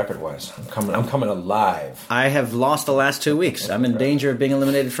beat you record-wise. I'm coming alive. I have lost the last 2 weeks. I'm in danger of being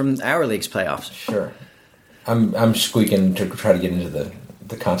eliminated from our league's playoffs. Sure. I'm squeaking to try to get into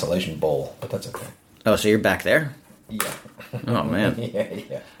the consolation bowl, but that's okay. Oh, so you're back there? Yeah. Oh, man.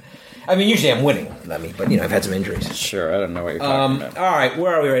 Yeah. I mean, usually I'm winning, Lemmy, but I've had some injuries. Sure, I don't know what you're talking about. All right,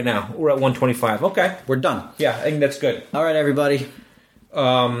 where are we right now? We're at 125. Okay. We're done. Yeah, I think that's good. All right, everybody.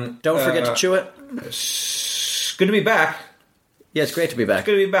 Don't forget to chew it. It's good to be back. Yeah, it's great to be back. It's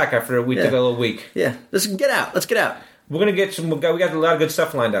good to be back after we took a little week. Yeah, let's get out. We're going to get some... We got a lot of good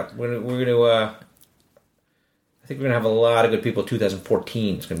stuff lined up. We're going to... I think we're going to have a lot of good people.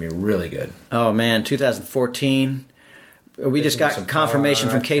 2014 is going to be really good. Oh, man, 2014... We just got confirmation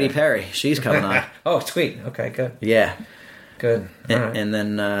from Katy Perry. She's coming on. Oh, sweet. Okay, good. Yeah. Good. And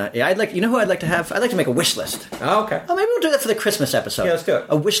then, I'd like... You know who I'd like to have? I'd like to make a wish list. Oh, okay. Oh, maybe we'll do that for the Christmas episode. Yeah, let's do it.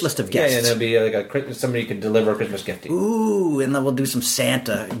 A wish list of guests. Yeah, and there'll be like somebody could deliver a Christmas gift to you. Ooh, and then we'll do some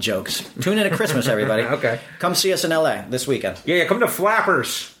Santa jokes. Tune in at Christmas, everybody. Okay. Come see us in L.A. this weekend. Yeah, come to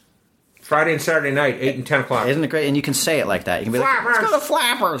Flappers. Friday and Saturday night, 8 and 10 o'clock. Isn't it great? And you can say it like that. You can be Flappers. Like, let's go to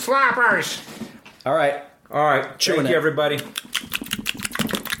Flappers. Flappers. All right. Thank you, everybody.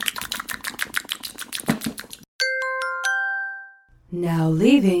 Now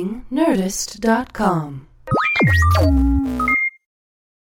leaving Nerdist.com.